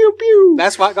 Pew, so, pew, pew.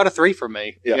 That's why it got a 3 from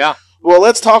me. Yeah. Well,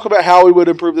 let's talk about how we would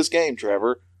improve this game,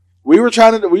 Trevor. We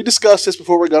discussed this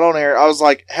before we got on air. I was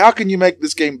like, how can you make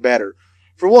this game better?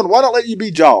 For one, why not let you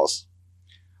be Jaws?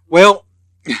 Well,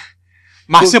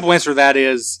 my simple answer to that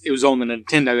is it was on the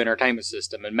Nintendo Entertainment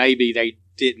System, and maybe they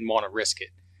didn't want to risk it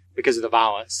because of the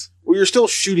violence. Well, you're still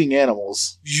shooting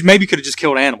animals. You maybe could have just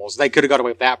killed animals. They could have got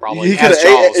away with that probably. He could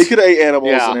have ate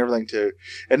animals and everything too.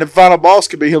 And the final boss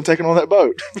could be him taking on that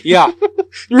boat. Yeah.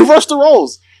 You reverse the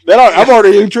roles. I'm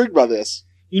already intrigued by this.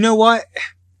 You know what?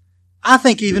 I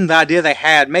think even the idea they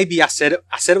had, maybe I said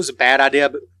it was a bad idea,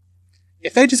 but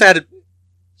if they just added,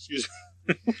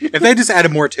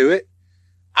 more to it,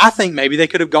 I think maybe they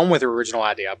could have gone with their original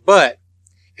idea. But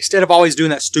instead of always doing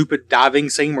that stupid diving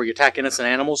scene where you attack innocent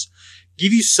animals,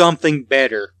 give you something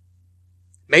better.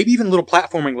 Maybe even little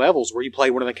platforming levels where you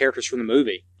play one of the characters from the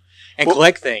movie and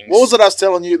collect things. What was it I was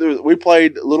telling you? We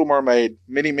played Little Mermaid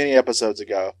many, many episodes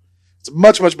ago. It's a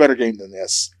much, much better game than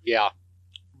this. Yeah.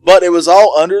 But it was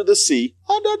all under the sea.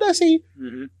 Under the sea.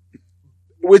 Mm-hmm.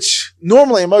 Which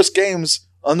normally in most games,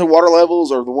 underwater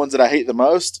levels are the ones that I hate the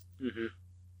most. Mm-hmm.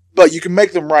 But you can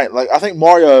make them right. Like I think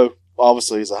Mario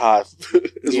obviously is one of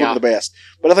the best.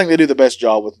 But I think they do the best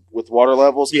job with water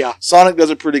levels. Yeah. Sonic does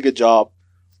a pretty good job.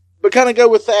 But kind of go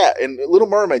with that. And Little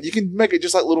Mermaid, you can make it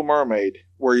just like Little Mermaid,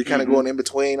 where you're kind of going in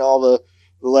between all the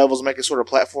levels, make it sort of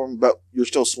platform, but you're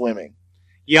still swimming.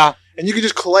 Yeah. And you can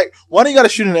just collect. Why do you got to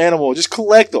shoot an animal? Just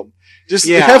collect them. Just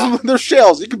have them in their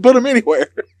shells. You can put them anywhere.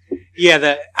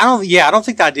 Yeah, I don't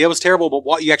think the idea was terrible, but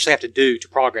what you actually have to do to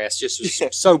progress just was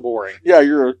so boring. Yeah,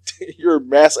 you're a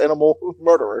mass animal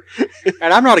murderer.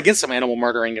 And I'm not against some animal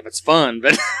murdering if it's fun,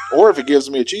 but Or if it gives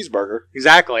me a cheeseburger.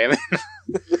 exactly. I mean,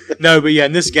 no, but yeah,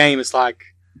 in this game, it's like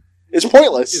It's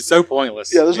pointless. it's so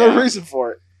pointless. Yeah, there's no reason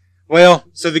for it. Well,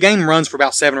 so the game runs for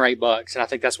about $7 or $8, and I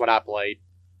think that's what I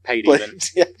paid But, even.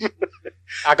 yeah,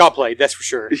 I got played, that's for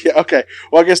sure. yeah, okay.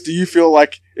 Well, I guess, do you feel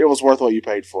like it was worth what you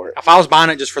paid for it? If I was buying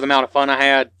it just for the amount of fun I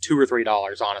had, $2 or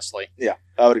 $3, honestly. Yeah,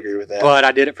 I would agree with that. But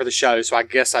I did it for the show, so I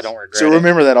guess I don't regret So it.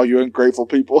 remember that, all you ungrateful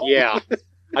people. Yeah,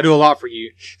 I do a lot for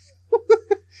you.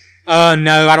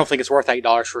 No, I don't think it's worth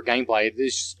 $8 for gameplay.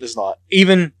 It's not.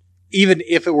 Even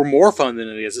if it were more fun than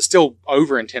it is, it's still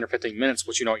over in 10 or 15 minutes,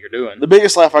 which you know what you're doing. The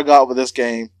biggest laugh I got with this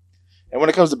game, and when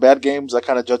it comes to bad games, I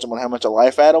kind of judge them on how much I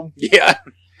laugh at them. Yeah.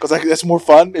 Because that's more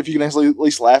fun if you can actually at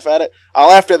least laugh at it. I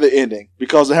laughed at the ending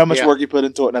because of how much Yeah. work you put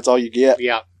into it, and that's all you get.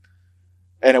 Yeah.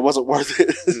 And it wasn't worth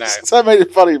it. No. So that made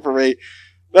it funny for me.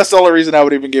 That's the only reason I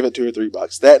would even give it $2 or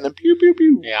 $3. That and then pew pew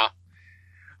pew. Yeah.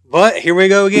 But here we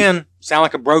go again. Sound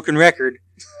like a broken record.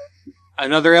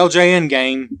 Another LJN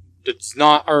game does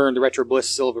not earn the Retro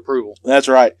Bliss seal of approval. That's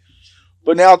right.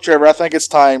 But now, Trevor, I think it's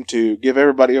time to give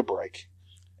everybody a break.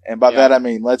 And by that I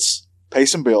mean let's pay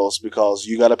some bills because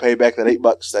you got to pay back that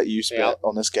 $8 that you spent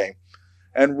on this game.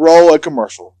 And roll a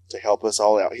commercial to help us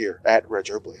all out here at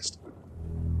Retro Bliss.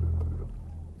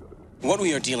 What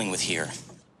we are dealing with here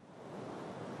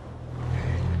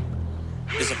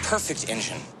is a perfect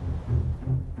engine.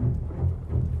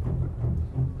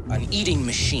 An eating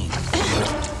machine.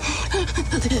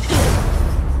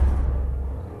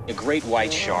 A great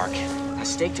white shark. A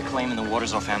stake to claim in the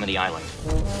waters off Amity Island.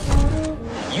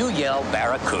 You yell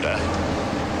barracuda.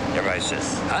 Everybody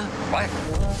says, huh? What?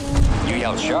 You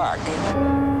yell shark.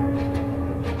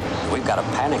 We've got a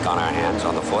panic on our hands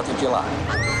on the 4th of July.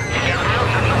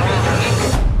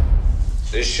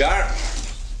 This shark,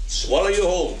 swallow you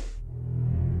whole.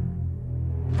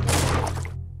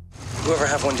 You ever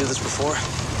have one do this before?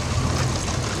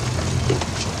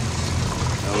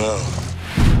 No.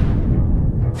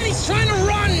 He's trying to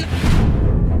run!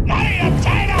 Bloody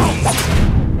potatoes!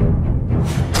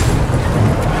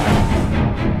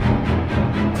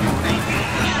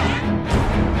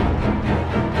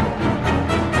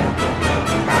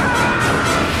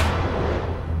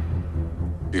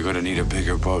 You're gonna need a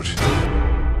bigger boat.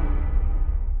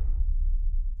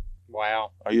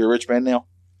 Wow. Are you a rich man now?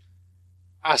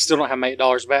 I still don't have my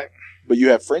 $8 back. But you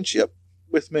have friendship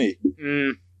with me.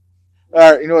 Mm. All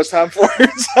right, you know what it's time for?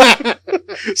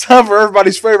 It's time for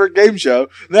everybody's favorite game show.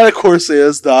 And that, of course,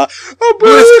 is the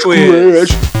Bliss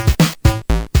Quiz.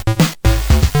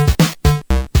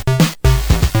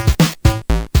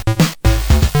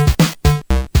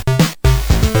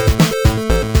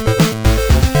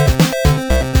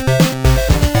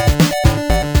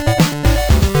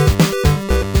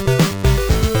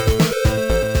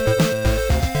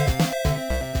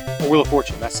 Wheel of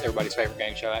Fortune. That's everybody's favorite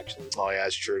game show, actually. Oh, yeah,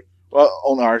 that's true. Well,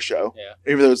 on our show.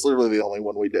 Yeah. Even though it's literally the only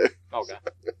one we do. Okay.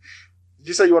 Did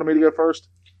you say you wanted me to go first?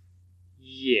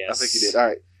 Yes. I think you did. All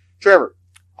right. Trevor,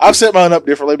 I've set mine up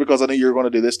differently because I knew you were going to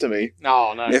do this to me.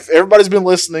 No, no. If everybody's been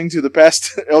listening to the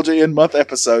past LJN month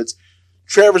episodes,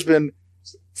 Trevor's been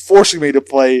forcing me to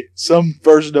play some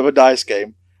version of a dice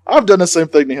game. I've done the same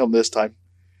thing to him this time.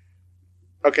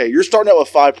 Okay, you're starting out with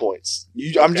 5 points.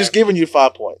 I'm just giving you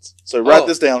 5 points. So write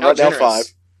this down. how Write down generous.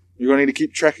 5. You're going to need to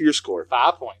keep track of your score.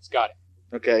 5 points. Got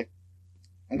it. Okay.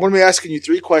 I'm going to be asking you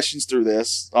 3 questions through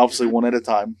this. Obviously, one at a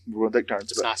time. We're going to take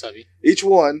turns. It's But nice of you. each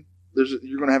one,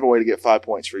 you're going to have a way to get 5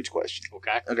 points for each question.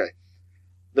 Okay. Okay.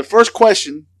 The first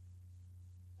question,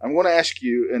 I'm going to ask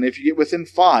you, and if you get within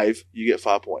 5, you get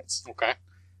 5 points. Okay.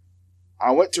 I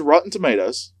went to Rotten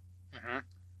Tomatoes. Mm-hmm.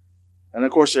 And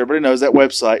of course, everybody knows that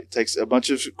website takes a bunch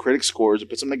of critic scores and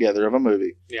puts them together of a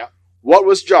movie. Yeah. What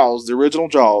was Jaws, the original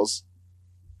Jaws,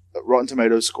 Rotten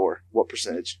Tomatoes score? What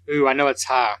percentage? Ooh, I know it's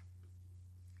high.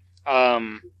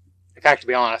 In fact, to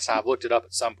be honest, I've looked it up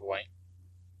at some point.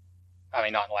 I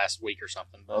mean, not in the last week or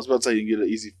something. I was about to say you can get an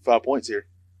easy 5 points here.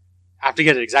 I have to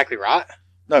get it exactly right.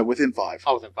 No, within 5.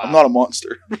 Oh, within 5. I'm not a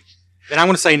monster. Then I'm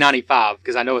going to say 95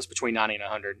 because I know it's between 90 and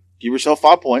 100. Give yourself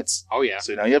 5 points. Oh yeah.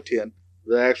 So now you have 10.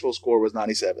 The actual score was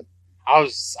 97. I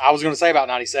was going to say about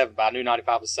 97, but I knew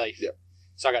 95 was safe. Yep.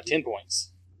 So I got 10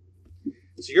 points.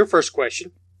 So your first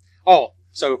question. Oh,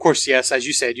 so of course, yes, as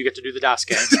you said, you get to do the dice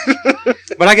game.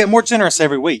 But I get more generous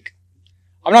every week.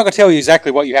 I'm not going to tell you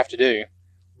exactly what you have to do,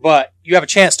 but you have a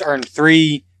chance to earn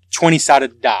 3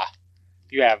 20-sided die.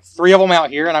 You have 3 of them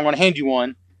out here, and I'm going to hand you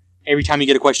one every time you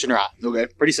get a question right. Okay.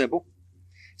 Pretty simple.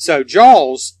 So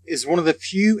Jaws is one of the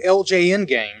few LJN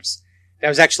games that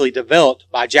was actually developed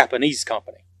by a Japanese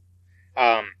company.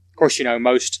 Of course,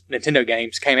 most Nintendo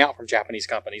games came out from Japanese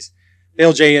companies. The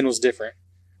LJN was different.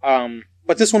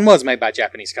 But this one was made by a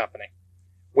Japanese company.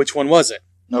 Which one was it?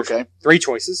 Okay. 3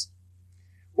 choices.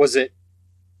 Was it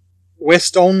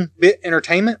Westone Bit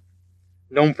Entertainment,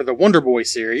 known for the Wonder Boy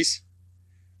series?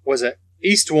 Was it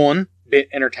East One Bit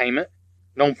Entertainment,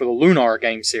 known for the Lunar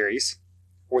game series?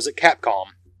 Or was it Capcom?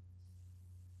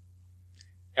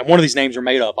 And one of these names are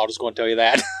made up, I'll just go and tell you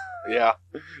that. Yeah.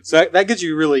 So that gives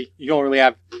you don't really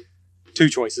have 2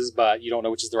 choices, but you don't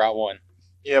know which is the right one.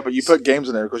 Yeah, but you put games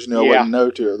in there because I wouldn't know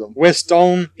 2 of them.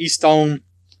 Westone, Eastone,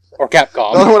 or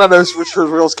Capcom. The only one I know is for sure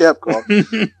real is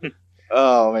Capcom.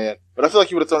 Oh, man. But I feel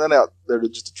like you would have thrown that out there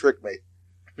just to trick me.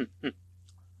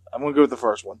 I'm going to go with the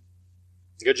first one.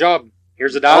 Good job.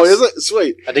 Here's a dice. Oh, is it?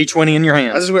 Sweet. A D20 in your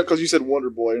hands. I just went because you said Wonder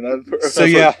Boy. So,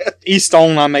 yeah,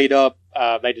 Eastone I made up.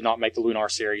 They did not make the Lunar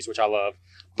series, which I love.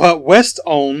 But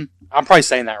Westone, I'm probably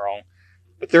saying that wrong,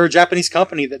 but they're a Japanese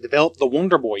company that developed the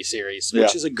Wonder Boy series,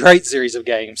 which is a great series of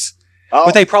games. Oh.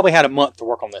 But they probably had a month to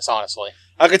work on this, honestly.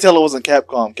 I could tell it wasn't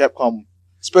Capcom. Capcom,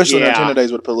 especially Nintendo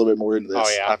days, would have put a little bit more into this.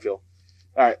 Oh, yeah. I feel.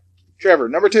 All right. Trevor,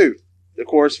 number 2. Of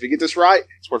course, if you get this right,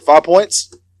 it's worth 5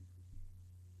 points.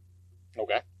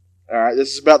 Okay. All right.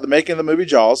 This is about the making of the movie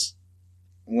Jaws.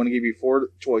 I'm going to give you 4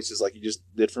 choices like you just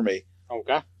did for me.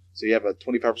 Okay. So you have a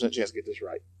 25% chance to get this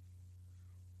right.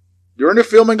 During the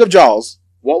filming of Jaws,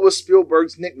 what was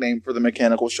Spielberg's nickname for the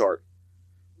mechanical shark?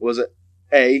 Was it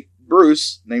A,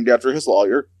 Bruce, named after his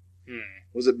lawyer?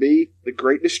 Was it B, the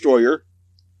Great Destroyer?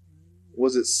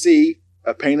 Was it C,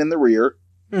 a pain in the rear,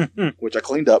 which I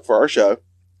cleaned up for our show?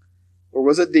 Or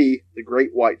was it D, the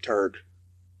Great White Turd?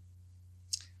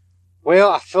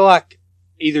 Well, I feel like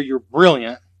either you're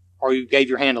brilliant or you gave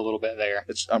your hand a little bit there.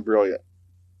 I'm brilliant.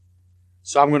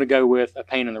 So I'm going to go with a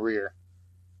pain in the rear.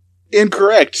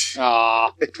 Incorrect.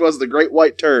 Ah. It was the Great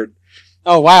White Turd.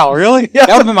 Oh, wow, really? Yeah.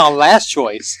 That would have been my last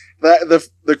choice.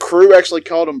 The crew actually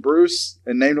called him Bruce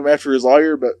and named him after his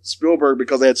lawyer, but Spielberg,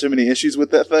 because they had so many issues with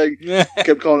that thing,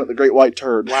 kept calling it the Great White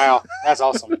Turd. Wow, that's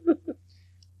awesome.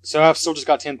 So I've still just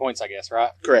got 10 points, I guess,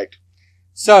 right? Correct.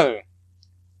 So,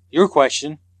 your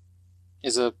question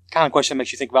is a kind of question that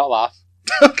makes you think about life.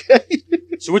 Okay.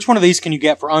 So which one of these can you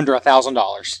get for under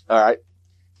 $1,000? All right.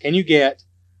 Can you get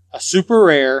a super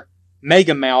rare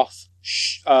Mega Mouth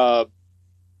shark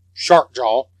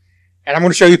jaw? And I'm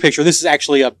going to show you a picture. This is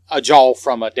actually a jaw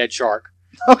from a dead shark.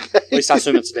 Okay. At least I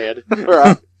assume it's dead. All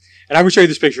right. And I'm going to show you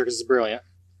this picture because it's brilliant.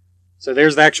 So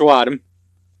there's the actual item.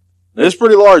 It's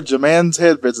pretty large. A man's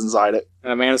head fits inside it.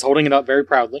 And a man is holding it up very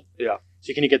proudly. Yeah.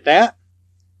 So can you get that?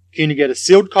 Can you get a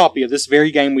sealed copy of this very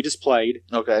game we just played?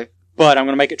 Okay. But I'm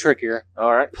going to make it trickier.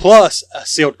 All right. Plus a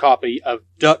sealed copy of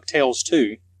DuckTales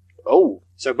 2. Oh.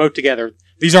 So both together.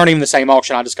 These aren't even the same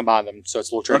auction. I just combined them. So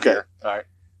it's a little trickier. Okay. All right.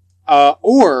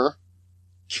 Or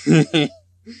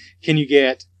can you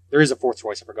get... There is a 4th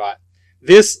choice I forgot.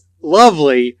 This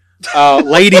lovely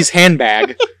ladies'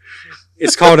 handbag.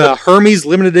 It's called a Hermes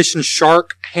Limited Edition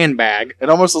Shark Handbag. It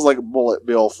almost looks like a Bullet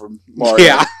Bill from Mario.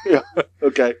 Yeah. Yeah.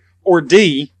 Okay. Or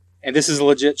D, and this is a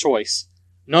legit choice,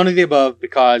 none of the above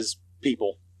because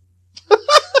people.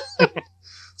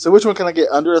 So which one can I get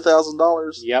under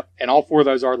 $1,000? Yep, and all 4 of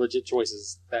those are legit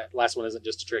choices. That last one isn't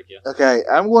just to trick you. Okay,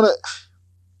 I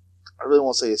really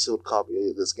want to say a sealed copy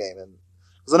of this game, and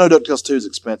because I know DuckTales 2 is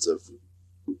expensive,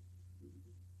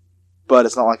 but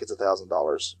it's not like it's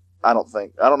 $1,000. I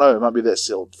don't know. It might be that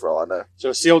sealed for all I know.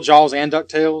 So sealed Jaws and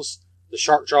DuckTales, the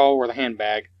shark jaw or the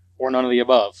handbag, or none of the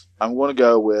above. I'm going to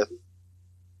go with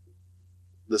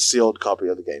the sealed copy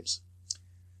of the games.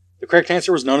 The correct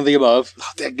answer was none of the above.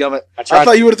 Oh, dadgummit. I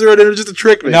thought you would have thrown it in just to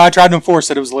trick me. No, I tried to enforce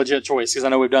that it was a legit choice because I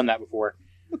know we've done that before.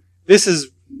 This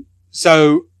is...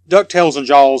 So, DuckTales and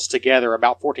Jaws together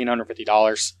about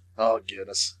 $1,450. Oh,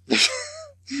 goodness.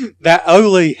 That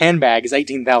ugly handbag is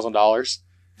 $18,000.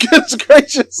 Goodness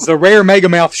gracious. The rare Mega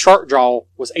Mouth shark jaw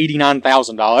was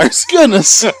 $89,000. Goodness.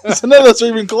 So none of those are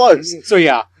even close. So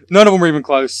yeah, none of them were even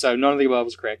close, so none of the above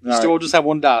was correct. You All still right. just have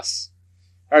 1 dice.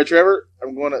 All right, Trevor,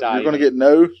 you're going to get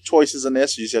no choices in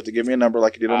this. You just have to give me a number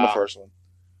like you did on the first one.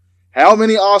 How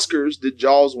many Oscars did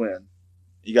Jaws win?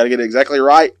 You got to get it exactly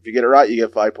right. If you get it right, you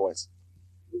get 5 points.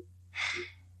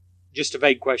 Just a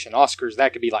vague question. Oscars,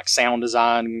 that could be like sound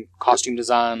design, costume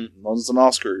design. As long as it's an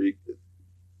Oscar.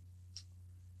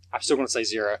 I'm still going to say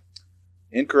 0.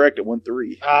 Incorrect. It won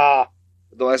 3. Ah.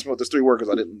 The last one, there's 3 workers.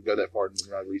 I didn't go that far in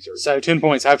my research. So 10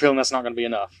 points. I have a feeling that's not going to be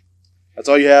enough. That's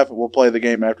all you have. We'll play the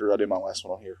game after I do my last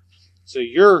one on here. So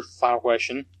your final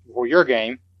question for your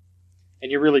game, and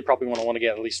you really probably want to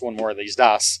get at least 1 more of these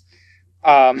dice.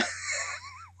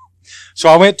 So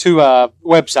I went to a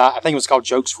website. I think it was called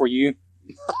Jokes for You.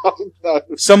 Oh, no.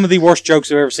 Some of the worst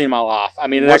jokes I've ever seen in my life. I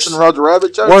mean, Worse than Roger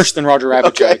Rabbit jokes? Worse than Roger Rabbit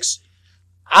Okay. jokes.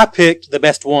 I picked the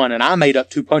best one, and I made up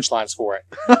 2 punchlines for it.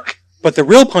 But the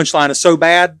real punchline is so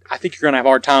bad, I think you're going to have a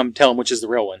hard time telling which is the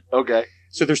real one. Okay.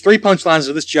 So there's 3 punchlines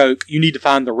of this joke. You need to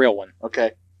find the real one.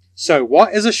 Okay. So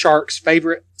what is a shark's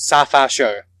favorite sci-fi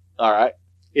show? All right.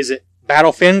 Is it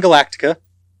Battlefin Galactica,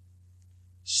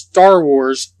 Star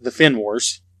Wars The Fin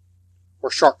Wars, or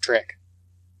Shark Trek?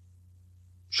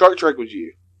 Shark Trek was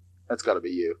you. That's got to be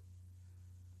you.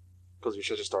 Because you're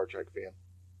such a Star Trek fan.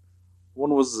 What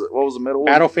was the middle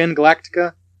one? Battlefin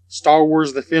Galactica, Star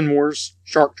Wars The Fin Wars,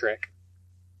 Shark Trek.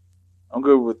 I'm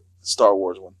good with the Star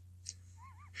Wars one.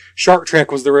 Shark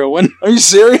Trek was the real one. Are you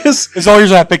serious? It's the only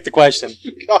reason I picked the question.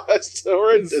 God, that's so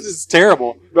horrendous. It's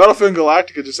terrible. Battlefield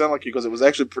Galactica just sounded like you because it was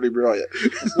actually pretty brilliant.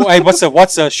 Well, hey,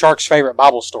 what's a shark's favorite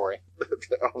Bible story?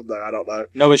 Oh, no, I don't know.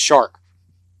 Noah's shark.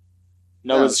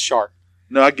 Noah's shark.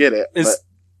 No, I get it. It's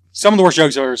some of the worst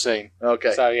jokes I've ever seen. But,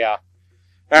 okay. So, yeah.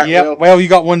 All right, Yep. Well, you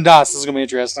got 1 dice. This is going to be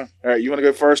interesting. all right, you want to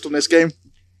go first on this game?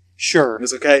 Sure.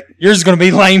 It's okay. Yours is going to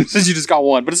be lame since you just got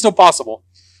 1, but it's still possible.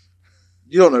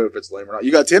 You don't know if it's lame or not.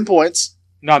 You got 10 points.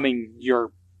 No, I mean,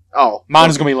 Oh. mine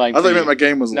is going to be lame. I thought for you meant you. my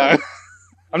game was No. lame.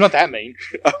 I'm not that mean.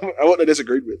 I wouldn't have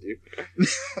disagreed with you.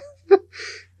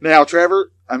 Now,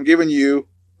 Trevor, I'm giving you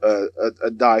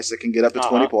a dice that can get up to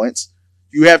 20 points.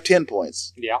 You have 10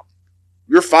 points. Yeah.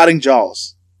 You're fighting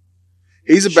Jaws.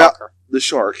 He's about Shocker. the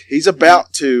shark. He's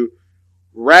about to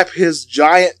wrap his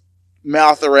giant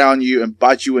mouth around you and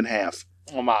bite you in half.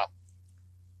 Oh, my.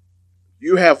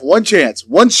 You have 1 chance,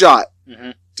 1 shot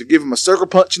Mm-hmm. to give him a circle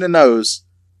punch in the nose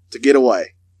to get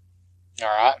away. All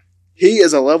right. He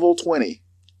is a level 20,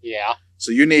 Yeah.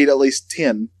 so you need at least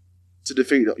 10 to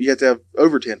defeat him. You have to have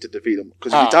over 10 to defeat him,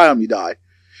 because if you Huh. tie him, you die.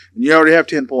 And you already have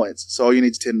 10 points, so all you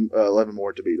need is 11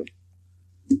 more to beat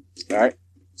him. All right?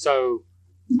 So,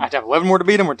 I have to have 11 more to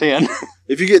beat him or 10?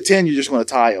 If you get 10, you're just going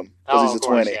to tie him, because he's a of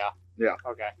course, 20. Yeah. Yeah.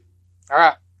 Okay. All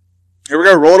right. Here we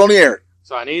go. Roll it on the air.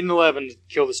 So, I need an 11 to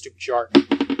kill the stupid shark.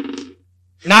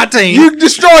 19. You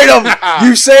destroyed him.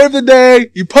 You saved the day.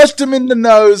 You punched him in the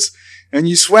nose, and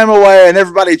you swam away, and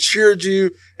everybody cheered you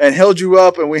and held you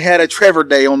up, and we had a Trevor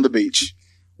Day on the beach.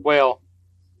 Well,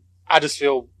 I just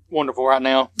feel wonderful right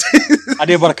now. I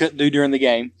did what I couldn't do during the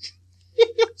game.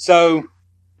 So,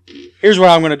 here's what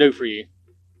I'm going to do for you.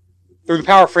 Through the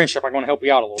power of friendship, I'm going to help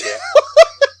you out a little bit.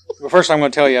 But first, I'm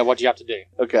going to tell you what you have to do.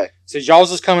 Okay. So,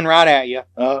 Jaws is coming right at you.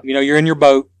 You know, you're in your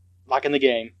boat, like in the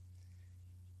game.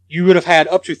 You would have had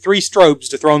up to 3 strobes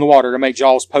to throw in the water to make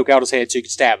Jaws poke out his head so you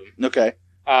could stab him. Okay.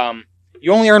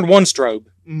 You only earned 1 strobe,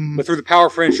 but through the power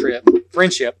of friendship,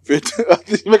 Did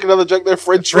you make another joke there?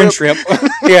 Friendship?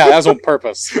 yeah, that was on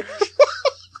purpose.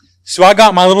 So I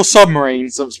got my little submarine.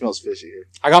 Something smells fishy here.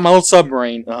 I got my little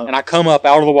submarine, Uh-huh. and I come up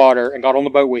out of the water and got on the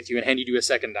boat with you and handed you a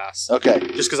second dice. Okay.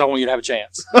 Just because I want you to have a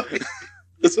chance.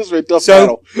 This is a tough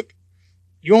So- battle.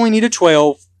 You only need a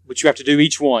 12, but you have to do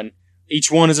each one. Each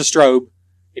one is a strobe.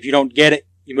 If you don't get it,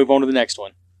 you move on to the next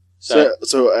one. So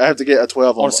I have to get a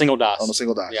 12 on a single dice. On a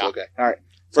single dice. Yeah. Okay. All right.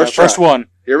 So first one.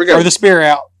 Here we go. Throw the spear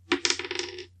out.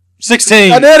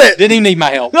 16. I did it. Didn't even need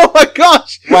my help. Oh my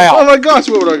gosh. Wow. Oh my gosh.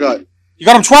 What would I got? You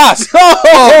got him twice.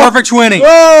 Oh, Perfect 20.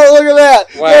 Oh, look at that.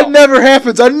 Wow. That never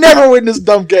happens. I never win this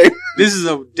dumb game. This is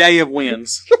a day of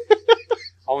wins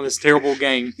on this terrible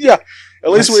game. Yeah. At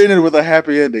least we ended with a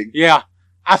happy ending. Yeah.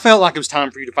 I felt like it was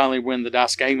time for you to finally win the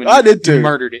dice game. And I did too. You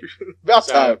murdered it. About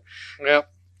So, time.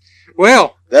 Yep.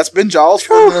 Well, That's been Jaws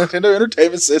for the Nintendo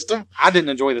Entertainment System. I didn't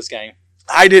enjoy this game.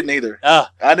 I didn't either. I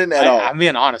didn't at all. I'm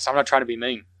being honest. I'm not trying to be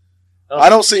mean. I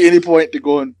don't see any point to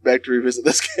going back to revisit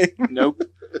this game. Nope.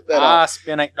 At all. I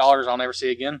spent $8 I'll never see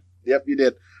again. Yep, you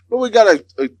did. But we got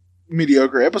a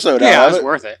mediocre episode Yeah, out of it's it.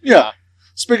 worth it. Yeah.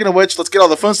 Speaking of which, let's get all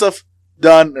the fun stuff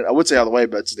done. I would say out of the way,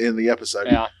 but it's the end of the episode.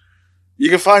 Yeah. You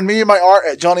can find me and my art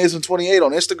at JohnnyIsm28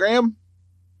 on Instagram.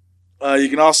 You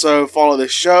can also follow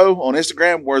this show on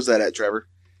Instagram. Where's that at, Trevor?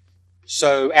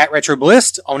 So at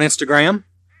RetroBlist on Instagram,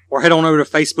 or head on over to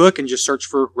Facebook and just search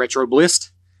for RetroBlist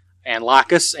and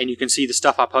like us, and you can see the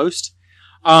stuff I post.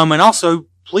 And also,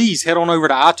 please head on over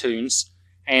to iTunes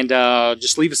and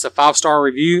just leave us a 5-star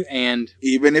review. And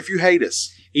Even if you hate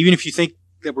us. even if you think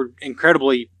that we're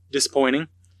incredibly disappointing,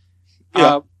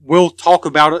 Yeah. we'll talk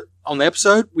about it on the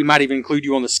episode. We might even include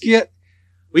you on the skit.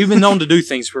 We've been known to do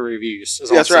things for reviews. Is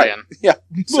all That's I'm right. saying. Yeah.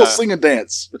 We'll So- sing and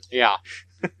dance. Yeah.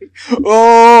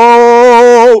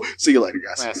 Oh! See you later,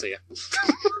 guys. I see ya.